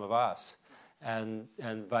than some of us, and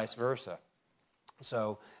vice versa.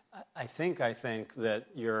 So I think that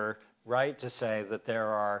you're right to say that there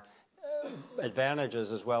are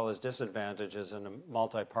advantages as well as disadvantages in a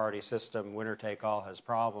multi-party system. Winner-take-all has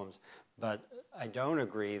problems, but I don't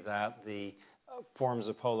agree that the forms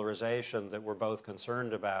of polarization that we're both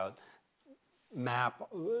concerned about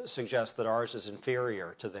suggest that ours is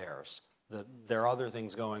inferior to theirs. That there are other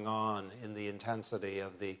things going on in the intensity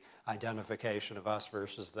of the identification of us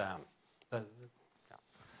versus them. Yeah,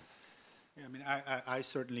 I mean, I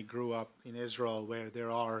certainly grew up in Israel where there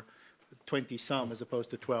are 20-some as opposed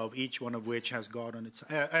to 12, each one of which has God on its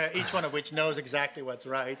each one of which knows exactly what's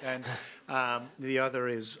right, and the other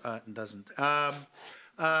is doesn't.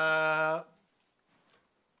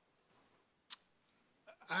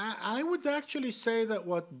 I would actually say that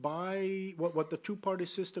what the two-party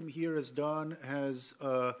system here has done has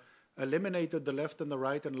eliminated the left and the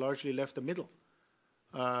right and largely left the middle.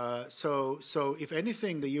 So if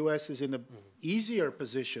anything, the U.S. is in an easier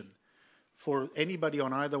position for anybody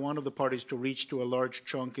on either one of the parties to reach to a large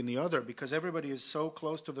chunk in the other, because everybody is so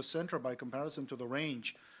close to the center by comparison to the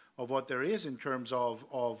range of what there is in terms of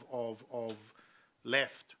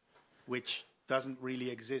left, which doesn't really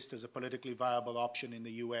exist as a politically viable option in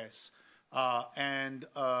the U.S., and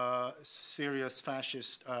serious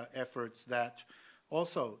fascist efforts that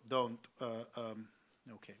also don't.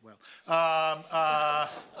 Okay, well,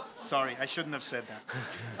 sorry, I shouldn't have said that.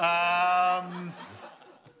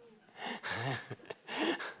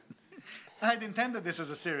 I'd intended this as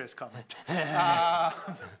a serious comment. I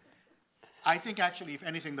think actually, if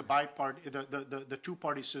anything, the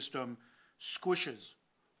two-party system squishes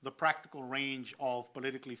the practical range of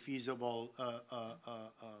politically feasible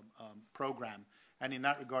program, and in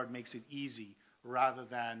that regard makes it easy rather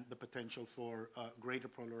than the potential for greater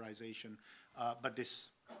polarization. But this...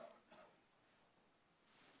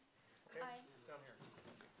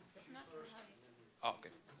 Oh, okay.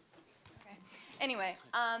 Anyway,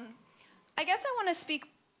 I guess I want to speak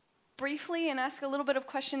briefly and ask a little bit of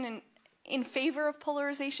question in favor of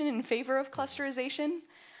polarization, in favor of clusterization,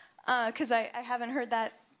 because I haven't heard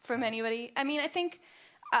that from anybody. I mean, I think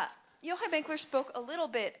Yochai Benkler spoke a little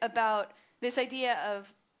bit about this idea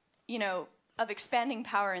of, of expanding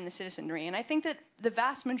power in the citizenry, and I think that the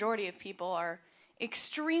vast majority of people are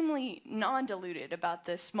extremely non-diluted about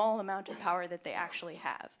the small amount of power that they actually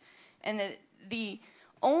have, and that the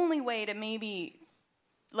only way to maybe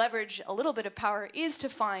leverage a little bit of power is to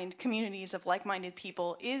find communities of like-minded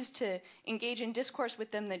people, is to engage in discourse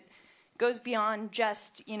with them that goes beyond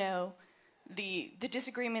just, the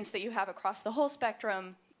disagreements that you have across the whole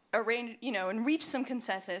spectrum, and reach some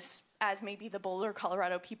consensus, as maybe the Boulder,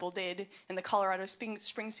 Colorado people did and the Colorado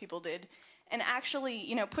Springs people did, and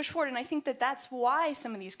actually, push forward. And I think that that's why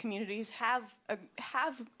some of these communities have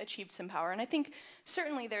achieved some power. And I think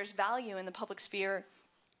certainly there's value in the public sphere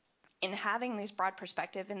in having these broad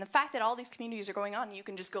perspective, and the fact that all these communities are going on, and you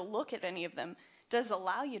can just go look at any of them, does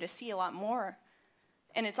allow you to see a lot more,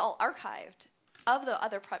 and it's all archived of the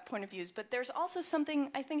other point of views. But there's also something,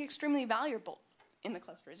 I think, extremely valuable in the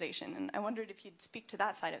clusterization, and I wondered if you'd speak to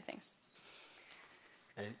that side of things.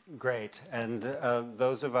 Great. And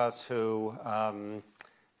those of us who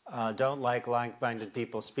don't like like-minded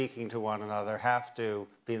people speaking to one another have to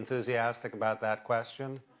be enthusiastic about that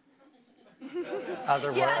question.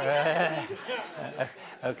 Yeah.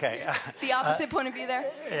 Okay. The opposite point of view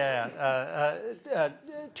there? Yeah.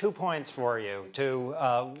 2 points for you.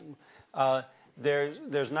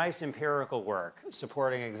 There's nice empirical work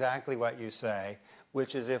supporting exactly what you say,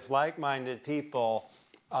 which is if like-minded people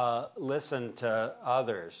listen to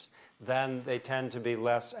others, then they tend to be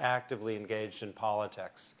less actively engaged in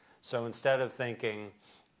politics. So instead of thinking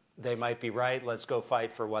they might be right, let's go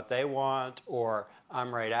fight for what they want, or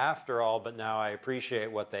I'm right after all, but now I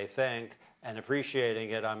appreciate what they think, and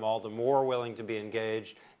appreciating it, I'm all the more willing to be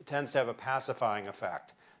engaged, it tends to have a pacifying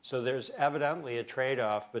effect. So there's evidently a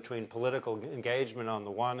trade-off between political engagement on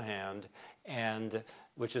the one hand,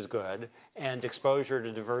 which is good, and exposure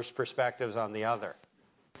to diverse perspectives on the other.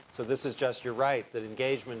 So this is just, you're right, that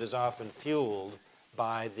engagement is often fueled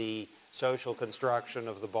by the social construction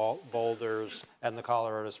of the boulders and the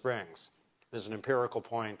Colorado Springs. There's an empirical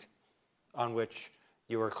point on which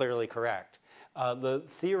you are clearly correct. The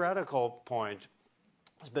theoretical point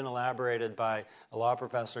has been elaborated by a law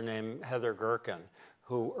professor named Heather Gerken,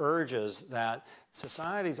 who urges that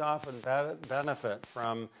societies often benefit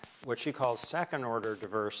from what she calls second-order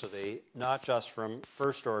diversity, not just from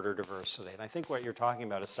first-order diversity. And I think what you're talking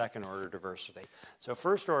about is second-order diversity. So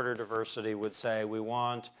first-order diversity would say we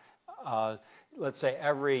want, let's say,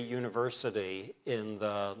 every university in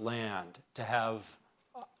the land to have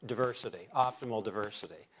diversity, optimal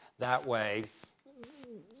diversity. That way,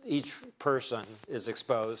 each person is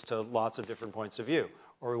exposed to lots of different points of view.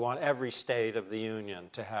 Or we want every state of the union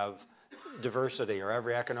to have diversity, or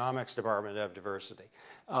every economics department to have diversity.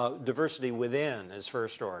 Diversity within is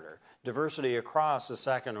first order. Diversity across is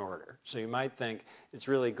second order. So you might think it's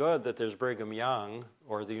really good that there's Brigham Young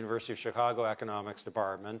or the University of Chicago Economics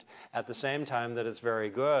Department, at the same time that it's very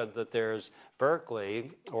good that there's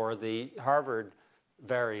Berkeley or the Harvard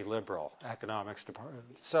very liberal economics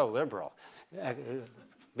department. So liberal.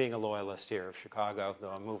 Being a loyalist here of Chicago,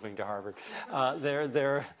 though I'm moving to Harvard,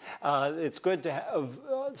 it's good to have,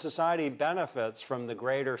 society benefits from the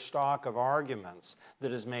greater stock of arguments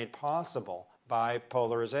that is made possible by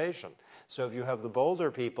polarization. So if you have the Boulder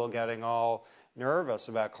people getting all nervous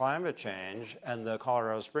about climate change and the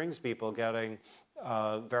Colorado Springs people getting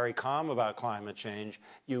very calm about climate change,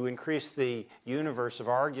 you increase the universe of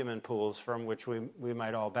argument pools from which we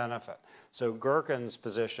might all benefit. So Gerken's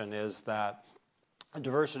position is that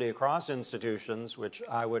diversity across institutions, which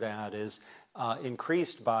I would add is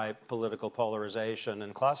increased by political polarization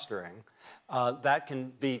and clustering, that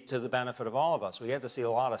can be to the benefit of all of us. We get to see a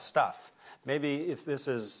lot of stuff. Maybe if this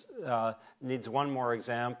needs one more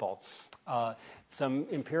example, some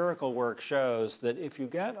empirical work shows that if you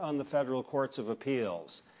get on the federal courts of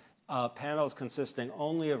appeals panels consisting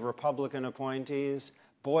only of Republican appointees,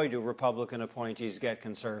 boy, do Republican appointees get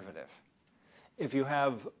conservative. If you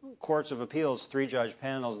have courts of appeals, 3-judge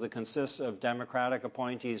panels that consist of Democratic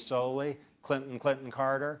appointees solely, Clinton, Clinton,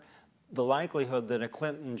 Carter, the likelihood that a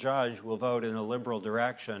Clinton judge will vote in a liberal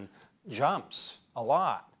direction jumps a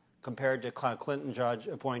lot compared to Clinton judge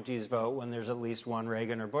appointees vote when there's at least one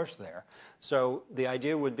Reagan or Bush there. So the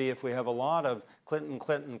idea would be if we have a lot of Clinton,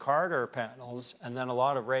 Clinton, Carter panels and then a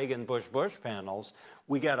lot of Reagan, Bush, Bush panels,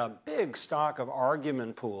 we get a big stock of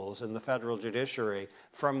argument pools in the federal judiciary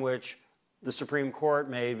from which the Supreme Court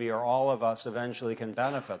maybe, or all of us eventually can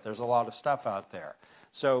benefit. There's a lot of stuff out there.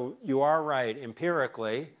 So you are right,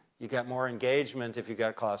 empirically, you get more engagement if you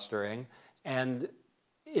get clustering, and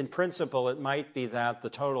in principle, it might be that the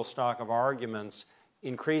total stock of arguments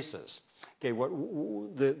increases. Okay, what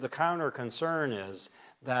the counter concern is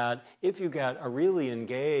that if you get a really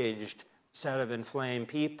engaged set of inflamed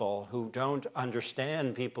people who don't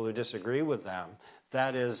understand people who disagree with them,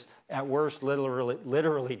 that is, at worst,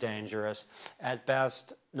 literally dangerous, at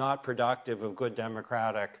best, not productive of good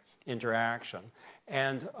democratic interaction.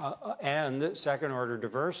 And second-order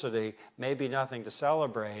diversity may be nothing to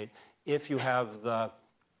celebrate if you have the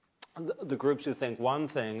groups who think one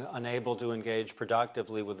thing unable to engage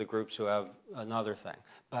productively with the groups who have another thing.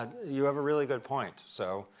 But you have a really good point,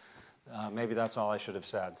 so maybe that's all I should have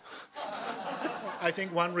said. I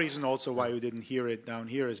think one reason also why we didn't hear it down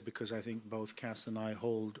here is because I think both Cass and I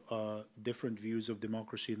hold different views of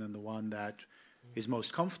democracy than the one that is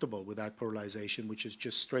most comfortable with that polarization, which is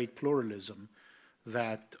just straight pluralism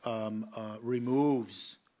that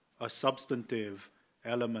removes a substantive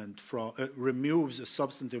element from, removes a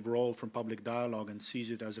substantive role from public dialogue and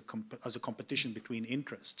sees it as a competition between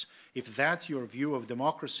interests. If that's your view of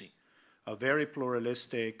democracy, a very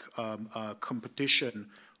pluralistic competition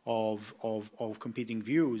of competing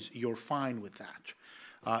views, you're fine with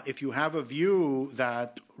that. If you have a view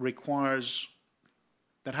that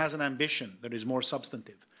has an ambition that is more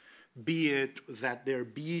substantive, be it that there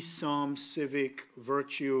be some civic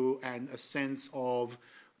virtue and a sense of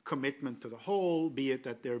commitment to the whole, be it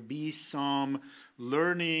that there be some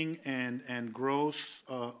learning and growth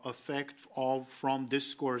effect from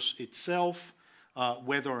discourse itself,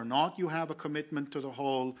 whether or not you have a commitment to the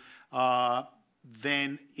whole,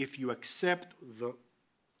 then if you accept the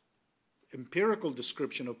empirical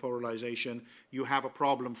description of polarization, you have a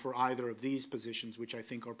problem for either of these positions, which I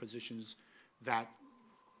think are positions that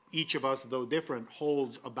each of us, though different,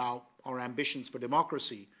 holds about our ambitions for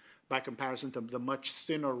democracy by comparison to the much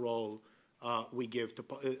thinner role we give to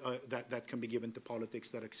that can be given to politics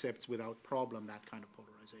that accepts without problem that kind of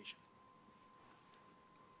polarization.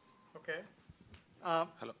 Okay.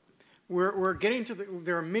 Hello. We're getting to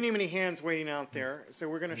there are many hands waiting out there, so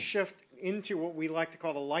we're going to shift into what we like to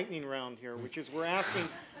call the lightning round here, which is we're asking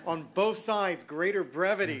on both sides greater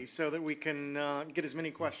brevity so that we can get as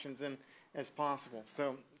many questions in as possible.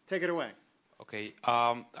 So take it away. Okay.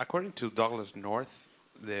 According to Douglas North,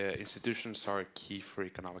 the institutions are key for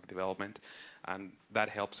economic development, and that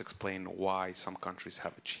helps explain why some countries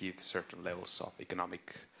have achieved certain levels of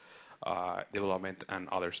economic development and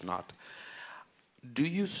others not. Do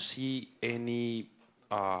you see any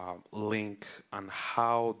link on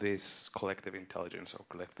how this collective intelligence or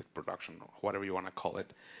collective production, or whatever you want to call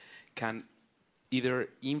it, can either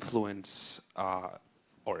influence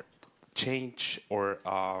or change or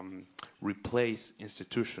replace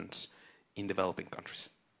institutions in developing countries?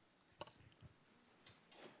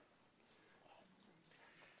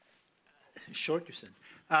 Short, you said.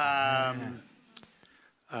 I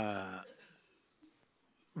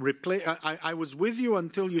was with you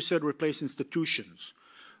until you said replace institutions.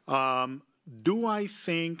 Do I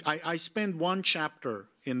think, I spend one chapter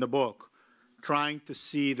in the book trying to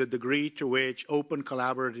see the degree to which open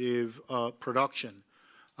collaborative production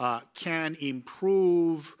can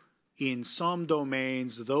improve in some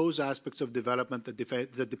domains those aspects of development that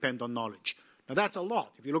depend on knowledge. Now that's a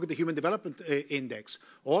lot. If you look at the Human Development Index,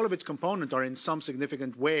 all of its components are in some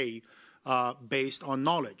significant way based on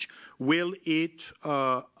knowledge. Will it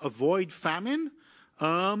avoid famine?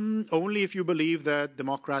 Only if you believe that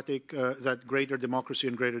that greater democracy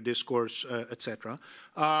and greater discourse, etc.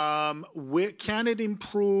 Can it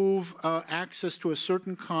improve access to a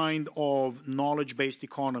certain kind of knowledge-based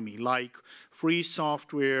economy, like free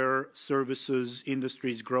software services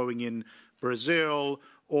industries growing in Brazil,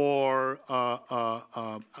 or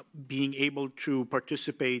being able to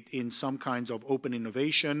participate in some kinds of open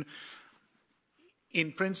innovation?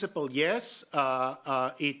 In principle, yes.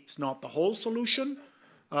 It's not the whole solution,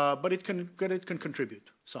 but it can contribute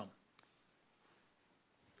some.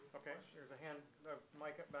 Okay, there's a hand,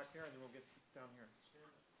 mic up back there, and then we'll get down here.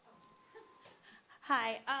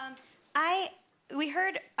 Hi. We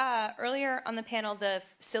heard earlier on the panel the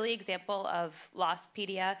silly example of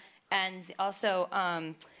Lostpedia, and also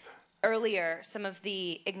earlier some of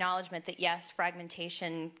the acknowledgement that yes,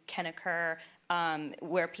 fragmentation can occur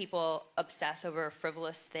where people obsess over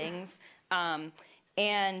frivolous things, but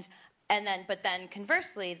then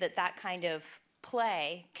conversely that kind of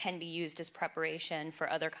play can be used as preparation for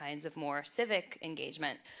other kinds of more civic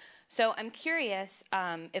engagement. So I'm curious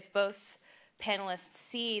if both panelists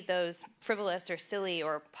see those frivolous or silly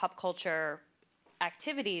or pop culture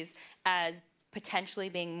activities as potentially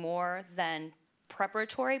being more than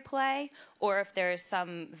preparatory play, or if there's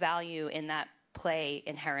some value in that play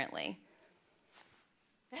inherently.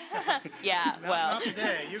 Yeah, well. Not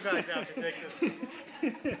today. You guys have to take this one.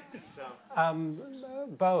 So.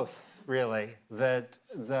 Both, really. That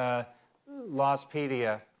the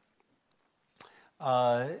Lostpedia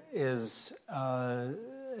is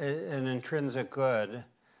an intrinsic good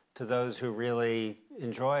to those who really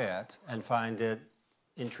enjoy it and find it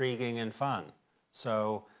intriguing and fun.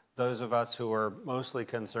 So those of us who are mostly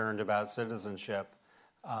concerned about citizenship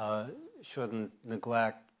shouldn't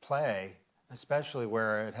neglect play, especially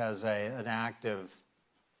where it has an active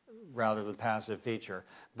rather than passive feature.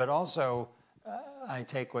 But also, I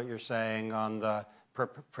take what you're saying on the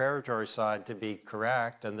preparatory side to be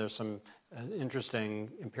correct, and there's some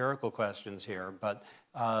interesting empirical questions here, but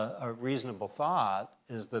a reasonable thought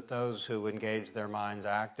is that those who engage their minds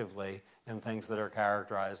actively in things that are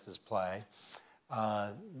characterized as play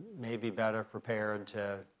may be better prepared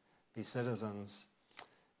to be citizens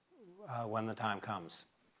when the time comes.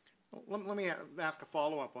 Well, let me ask a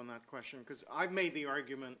follow-up on that question, because I've made the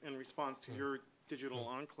argument in response to your digital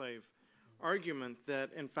enclave argument that,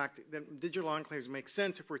 in fact, that digital enclaves make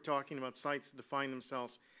sense if we're talking about sites that define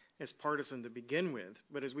themselves as partisan to begin with.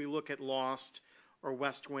 But as we look at Lost or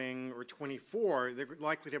West Wing or 24, they're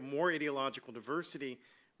likely to have more ideological diversity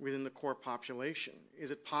within the core population.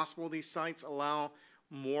 Is it possible these sites allow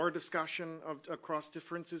more discussion across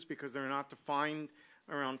differences because they're not defined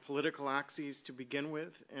around political axes to begin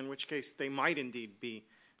with, in which case they might indeed be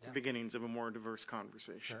the beginnings of a more diverse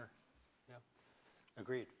conversation? Sure. Yeah.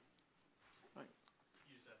 Agreed. Right.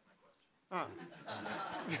 You just asked my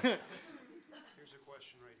question. Here's a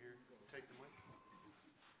question right here. Take the mic.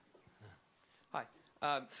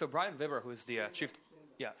 Hi. So Brian Weber, who's the chief...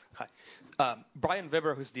 Yes, hi. Brian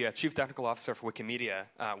Weber, who's the chief technical officer for Wikimedia,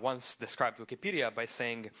 once described Wikipedia by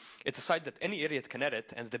saying it's a site that any idiot can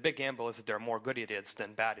edit, and the big gamble is that there are more good idiots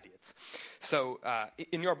than bad idiots. So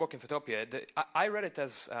in your book, Infotopia, I read it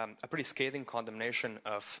as a pretty scathing condemnation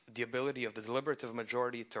of the ability of the deliberative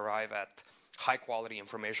majority to arrive at high-quality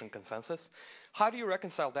information consensus. How do you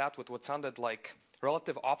reconcile that with what sounded like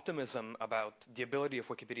relative optimism about the ability of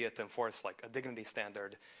Wikipedia to enforce like a dignity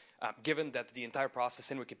standard, given that the entire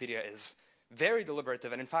process in Wikipedia is very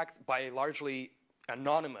deliberative and in fact by a largely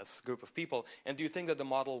anonymous group of people? And do you think that the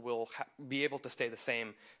model will be able to stay the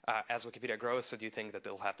same as Wikipedia grows, or do you think that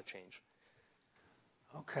it'll have to change?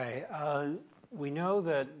 Okay. We know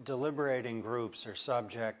that deliberating groups are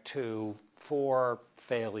subject to 4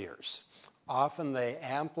 failures. Often they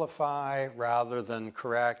amplify rather than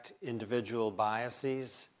correct individual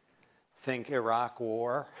biases. Think Iraq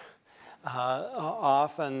War.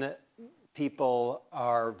 Often people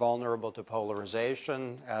are vulnerable to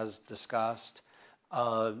polarization, as discussed.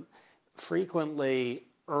 Frequently,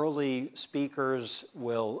 early speakers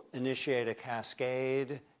will initiate a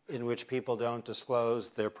cascade in which people don't disclose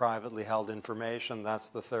their privately held information. That's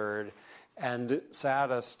the third. And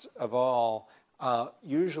saddest of all,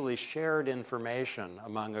 usually shared information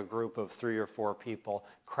among a group of 3 or 4 people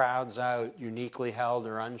crowds out uniquely held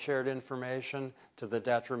or unshared information to the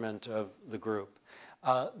detriment of the group.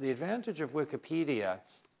 The advantage of Wikipedia,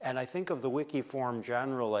 and I think of the wiki form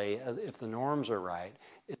generally, if the norms are right,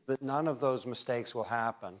 is that none of those mistakes will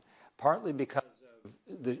happen, partly because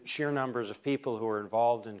the sheer numbers of people who are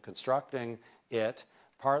involved in constructing it,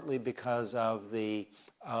 partly because of the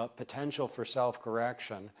potential for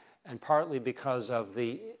self-correction, and partly because of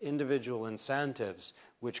the individual incentives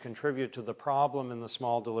which contribute to the problem in the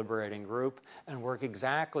small deliberating group and work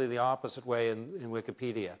exactly the opposite way in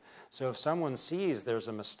Wikipedia. So if someone sees there's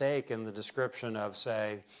a mistake in the description of,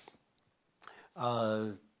 say,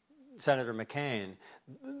 Senator McCain,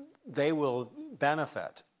 they will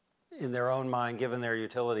benefit in their own mind, given their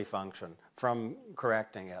utility function, from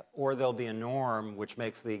correcting it. Or there'll be a norm which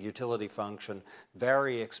makes the utility function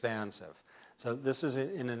very expansive. So this is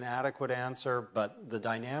an inadequate answer, but the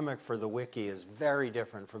dynamic for the wiki is very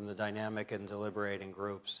different from the dynamic in deliberating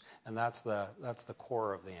groups, and that's the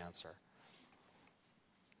core of the answer.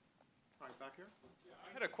 All right, back here. Yeah,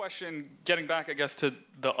 I had a question, getting back, I guess, to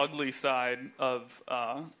the ugly side of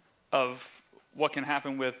what can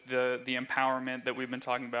happen with the empowerment that we've been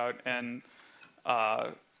talking about, and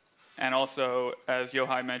also, as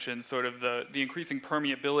Yochai mentioned, sort of the increasing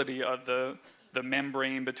permeability of the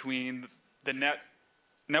membrane between the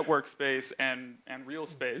network space and real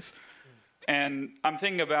space. And I'm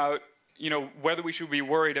thinking about, whether we should be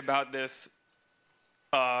worried about this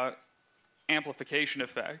amplification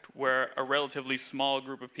effect, where a relatively small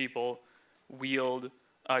group of people wield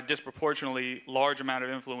a disproportionately large amount of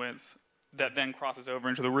influence that then crosses over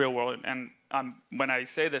into the real world. And when I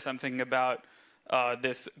say this, I'm thinking about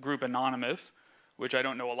this group Anonymous, which I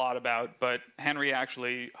don't know a lot about, but Henry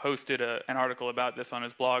actually hosted an article about this on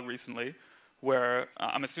his blog recently, where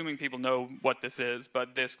I'm assuming people know what this is,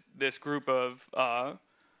 but this group of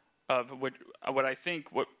what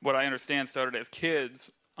I understand started as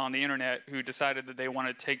kids on the internet who decided that they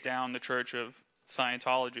wanted to take down the Church of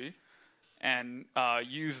Scientology and are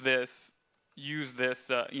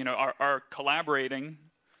collaborating,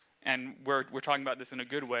 and we're talking about this in a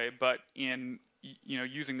good way, but in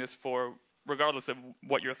using this for, regardless of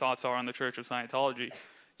what your thoughts are on the Church of Scientology,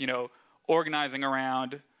 organizing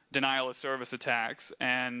around denial of service attacks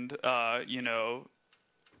and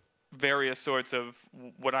various sorts of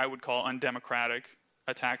what I would call undemocratic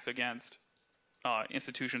attacks against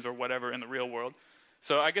institutions or whatever in the real world.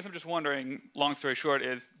 So I guess I'm just wondering, long story short,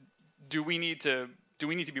 is do we need to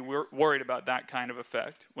be worried about that kind of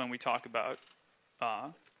effect when we talk about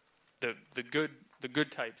the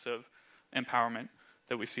good types of empowerment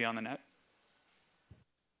that we see on the net?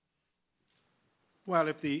 Well,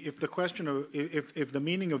 if the question of if the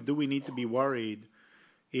meaning of do we need to be worried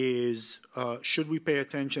is should we pay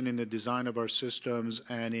attention in the design of our systems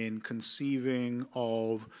and in conceiving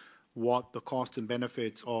of what the cost and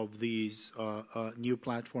benefits of these new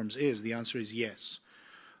platforms is, the answer is yes.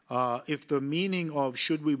 If the meaning of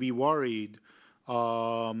should we be worried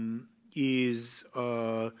is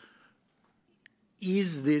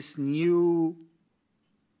this new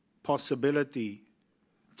possibility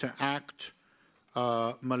to act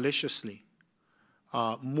maliciously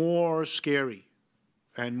more scary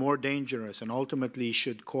and more dangerous, and ultimately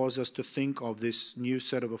should cause us to think of this new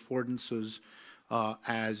set of affordances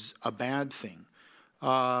as a bad thing,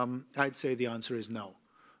 I'd say the answer is no.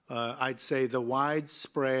 I'd say the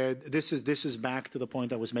widespread, this is back to the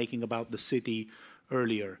point I was making about the city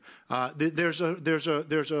earlier. There's a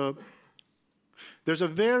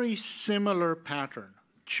very similar pattern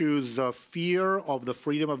to the fear of the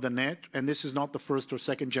freedom of the net, and this is not the first or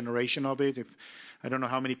second generation of it. I don't know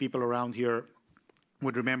how many people around here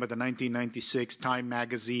would remember the 1996 Time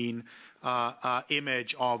magazine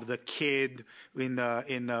image of the kid in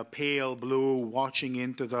the pale blue watching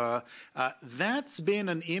into the. That's been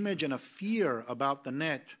an image and a fear about the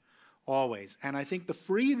net always. And I think the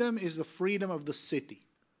freedom is the freedom of the city.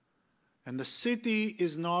 And the city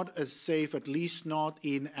is not as safe, at least not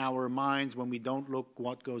in our minds when we don't look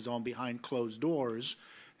what goes on behind closed doors,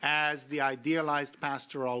 as the idealized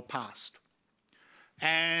pastoral past.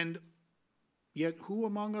 And yet who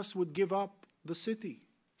among us would give up the city?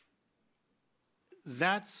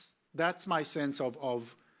 That's my sense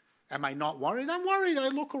of am I not worried? I'm worried. I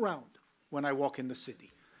look around when I walk in the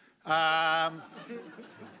city.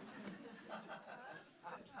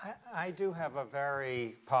 I do have a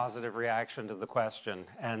very positive reaction to the question,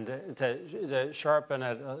 and to sharpen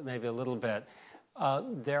it maybe a little bit.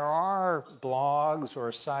 There are blogs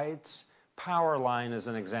or sites, Powerline is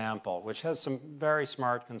an example, which has some very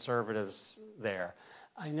smart conservatives there.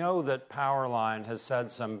 I know that Powerline has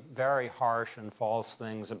said some very harsh and false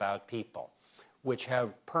things about people, which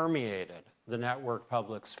have permeated the network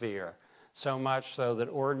public sphere, so much so that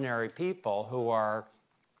ordinary people who are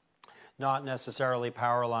not necessarily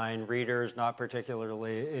Powerline readers, not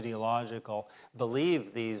particularly ideological,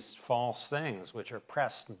 believe these false things, which are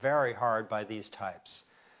pressed very hard by these types.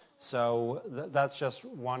 So that's just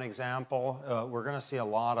one example. We're going to see a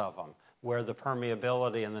lot of them, where the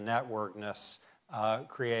permeability and the networkness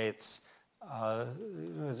creates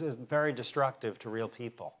is very destructive to real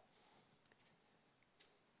people.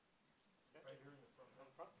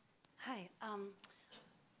 Hi.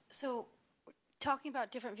 So talking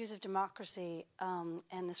about different views of democracy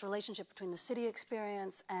and this relationship between the city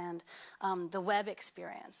experience and the web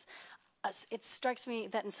experience, it strikes me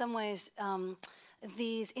that in some ways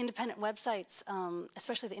these independent websites,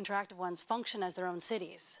 especially the interactive ones, function as their own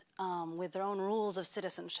cities with their own rules of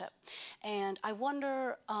citizenship. And I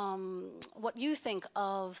wonder what you think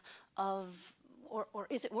of or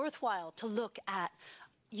is it worthwhile to look at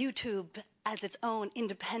YouTube as its own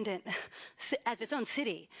independent, as its own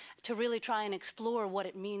city, to really try and explore what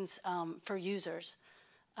it means for users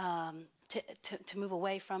to move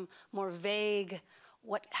away from more vague,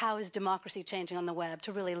 how is democracy changing on the web,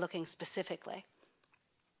 to really looking specifically?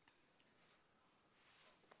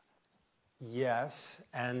 Yes,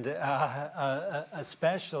 and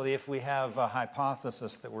especially if we have a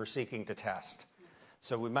hypothesis that we're seeking to test.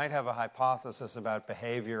 So we might have a hypothesis about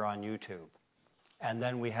behavior on YouTube, and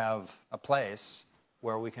then we have a place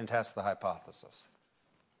where we can test the hypothesis.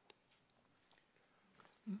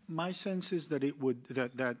 My sense is that it would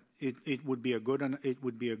be a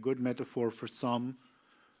good metaphor for some,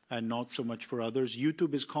 and not so much for others.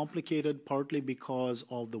 YouTube is complicated partly because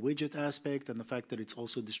of the widget aspect and the fact that it's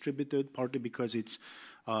also distributed, partly because it's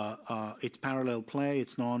parallel play,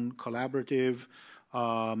 it's non-collaborative,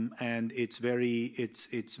 and it's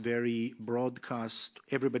very broadcast.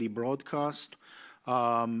 Everybody broadcast.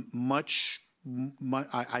 I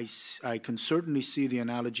can certainly see the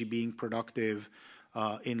analogy being productive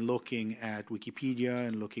in looking at Wikipedia,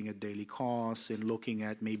 and looking at daily costs, and looking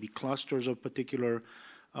at maybe clusters of particular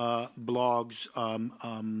blogs,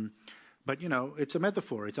 but it's a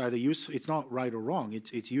metaphor. It's either it's not right or wrong.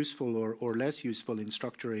 It's useful or less useful in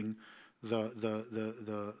structuring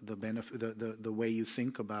the benefit, the way you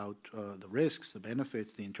think about the risks, the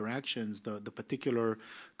benefits, the interactions, the particular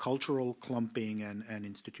cultural clumping and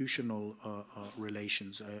institutional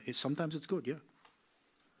relations. Sometimes it's good, yeah.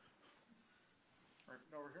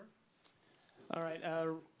 Over here. All right.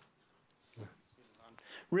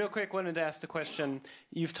 Real quick, wanted to ask the question.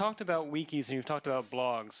 You've talked about wikis and you've talked about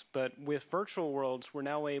blogs, but with virtual worlds, we're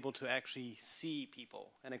now able to actually see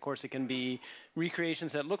people. And of course, it can be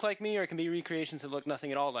recreations that look like me, or it can be recreations that look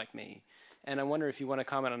nothing at all like me. And I wonder if you want to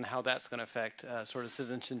comment on how that's going to affect sort of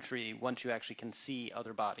citizenry once you actually can see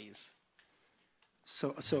other bodies.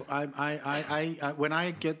 So when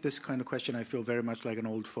I get this kind of question, I feel very much like an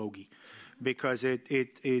old fogey, because a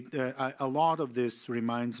lot of this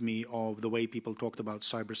reminds me of the way people talked about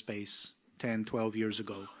cyberspace 10, 12 years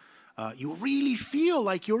ago. You really feel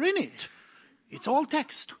like you're in it. It's all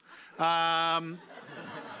text. That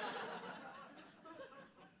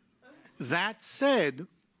said,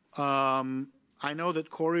 I know that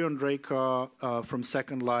Cory Ondrejka from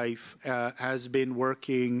Second Life has been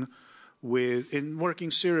working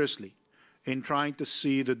seriously in trying to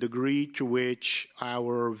see the degree to which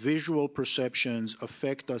our visual perceptions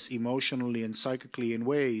affect us emotionally and psychically in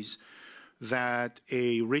ways that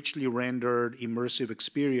a richly rendered immersive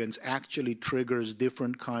experience actually triggers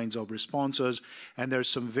different kinds of responses. And there's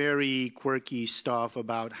some very quirky stuff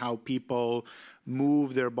about how people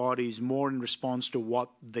move their bodies more in response to what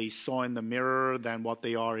they saw in the mirror than what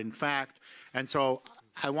they are in fact. And so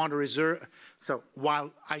I want to reserve, so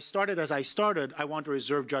while I started as I started, I want to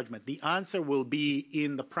reserve judgment. The answer will be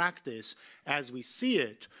in the practice as we see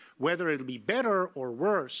it, whether it'll be better or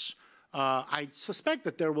worse. I suspect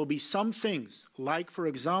that there will be some things, like, for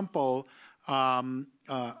example,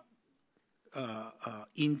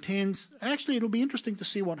 intense. Actually, it'll be interesting to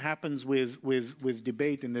see what happens with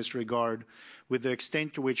debate in this regard, with the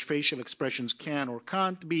extent to which facial expressions can or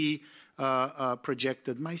can't be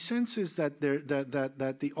projected. My sense is that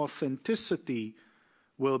that the authenticity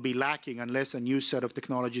will be lacking unless a new set of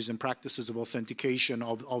technologies and practices of authentication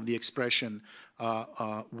of the expression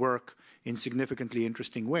work in significantly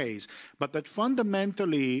interesting ways. But that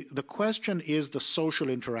fundamentally, the question is the social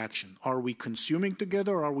interaction. Are we consuming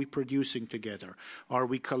together? Or are we producing together? Are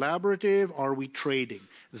we collaborative? Are we trading?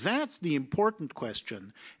 That's the important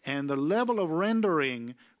question. And the level of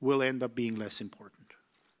rendering will end up being less important.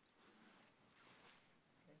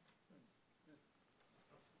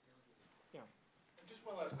 Yeah. Just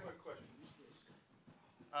one last quick question.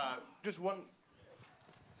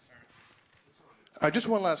 Just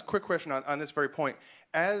one last quick question on this very point.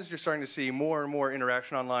 As you're starting to see more and more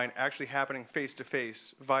interaction online actually happening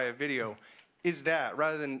face-to-face via video, is that,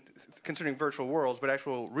 rather than considering virtual worlds, but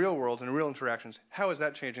actual real worlds and real interactions, how is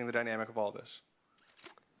that changing the dynamic of all this?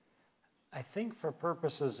 I think for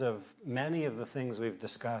purposes of many of the things we've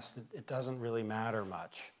discussed, it doesn't really matter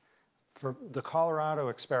much. For the Colorado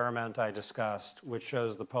experiment I discussed, which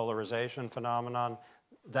shows the polarization phenomenon,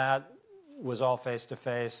 that was all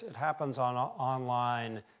face-to-face. It happens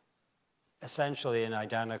online essentially in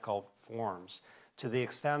identical forms. To the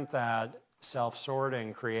extent that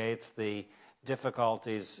self-sorting creates the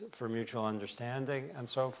difficulties for mutual understanding and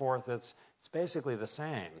so forth, it's basically the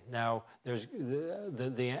same. Now, there's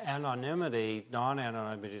the anonymity,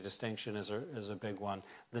 non-anonymity distinction is a big one.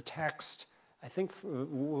 The text, I think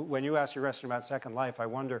when you ask your question about Second Life, I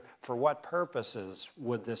wonder for what purposes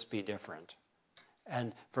would this be different?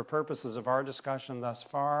 And for purposes of our discussion thus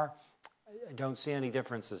far, I don't see any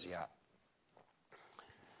differences yet.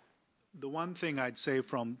 The one thing I'd say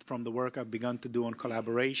from the work I've begun to do on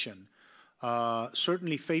collaboration,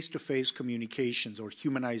 certainly face-to-face communications or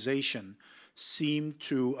humanization seem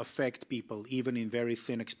to affect people, even in very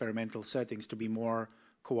thin experimental settings, to be more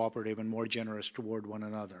cooperative and more generous toward one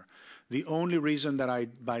another. The only reason that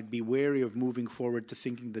I'd be wary of moving forward to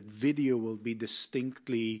thinking that video will be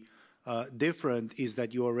distinctly different is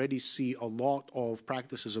that you already see a lot of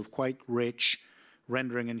practices of quite rich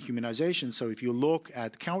rendering and humanization. So if you look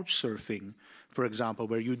at couch surfing, for example,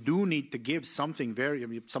 where you do need to give something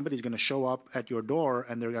somebody's going to show up at your door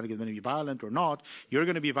and they're going to be violent or not, you're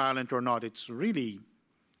going to be violent or not. It's really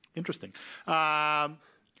interesting.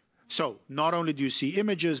 So not only do you see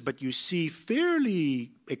images, but you see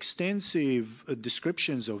fairly extensive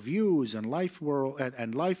descriptions of views and life world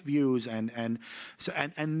and life views, and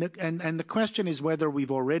the question is whether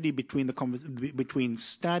we've already between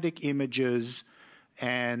static images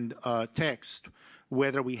and text,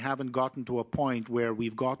 whether we haven't gotten to a point where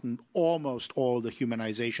we've gotten almost all the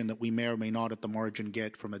humanization that we may or may not at the margin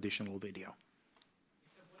get from additional video.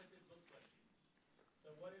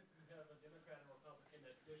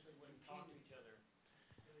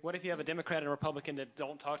 What if you have a Democrat and a Republican that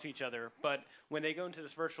don't talk to each other, but when they go into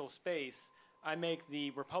this virtual space, I make the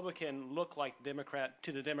Republican look like Democrat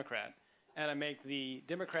to the Democrat, and I make the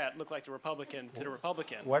Democrat look like the Republican to the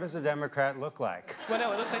Republican. What does a Democrat look like? Well,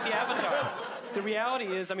 no, it looks like the avatar. The reality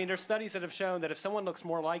is, I mean, there's studies that have shown that if someone looks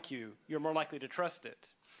more like you, you're more likely to trust it.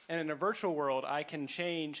 And in a virtual world, I can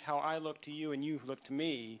change how I look to you and you look to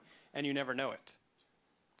me, and you never know it.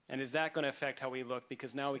 And is that going to affect how we look?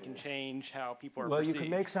 Because now we can change how people are perceived. Well, you can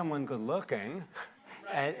make someone good looking,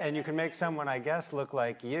 and you can make someone, I guess, look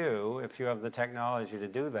like you if you have the technology to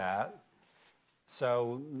do that.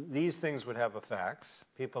 So these things would have effects.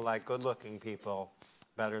 People like good-looking people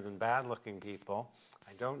better than bad-looking people.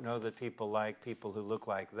 I don't know that people like people who look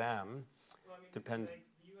like them. Well, I mean,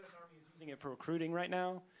 the U.S. Army is using it for recruiting right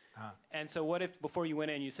now. And so what if before you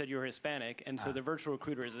went in you said you were Hispanic, and so the virtual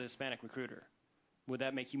recruiter is a Hispanic recruiter? Would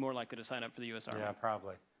that make you more likely to sign up for the U.S. Army? Yeah,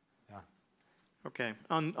 probably. Yeah. Okay.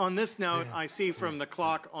 On this note, I see from the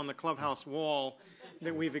clock on the clubhouse wall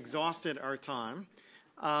that we've exhausted our time.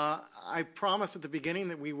 I promised at the beginning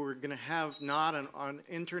that we were going to have not an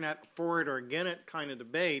internet for it or against it kind of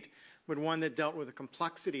debate, but one that dealt with the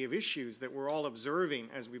complexity of issues that we're all observing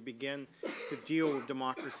as we begin to deal with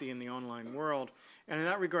democracy in the online world. And in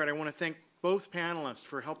that regard, I want to thank both panelists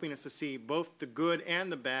for helping us to see both the good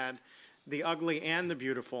and the bad, the ugly and the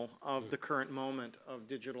beautiful of the current moment of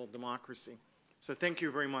digital democracy. So thank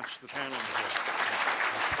you very much to the panelists.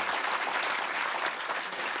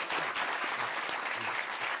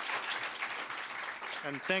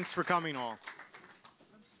 And thanks for coming all.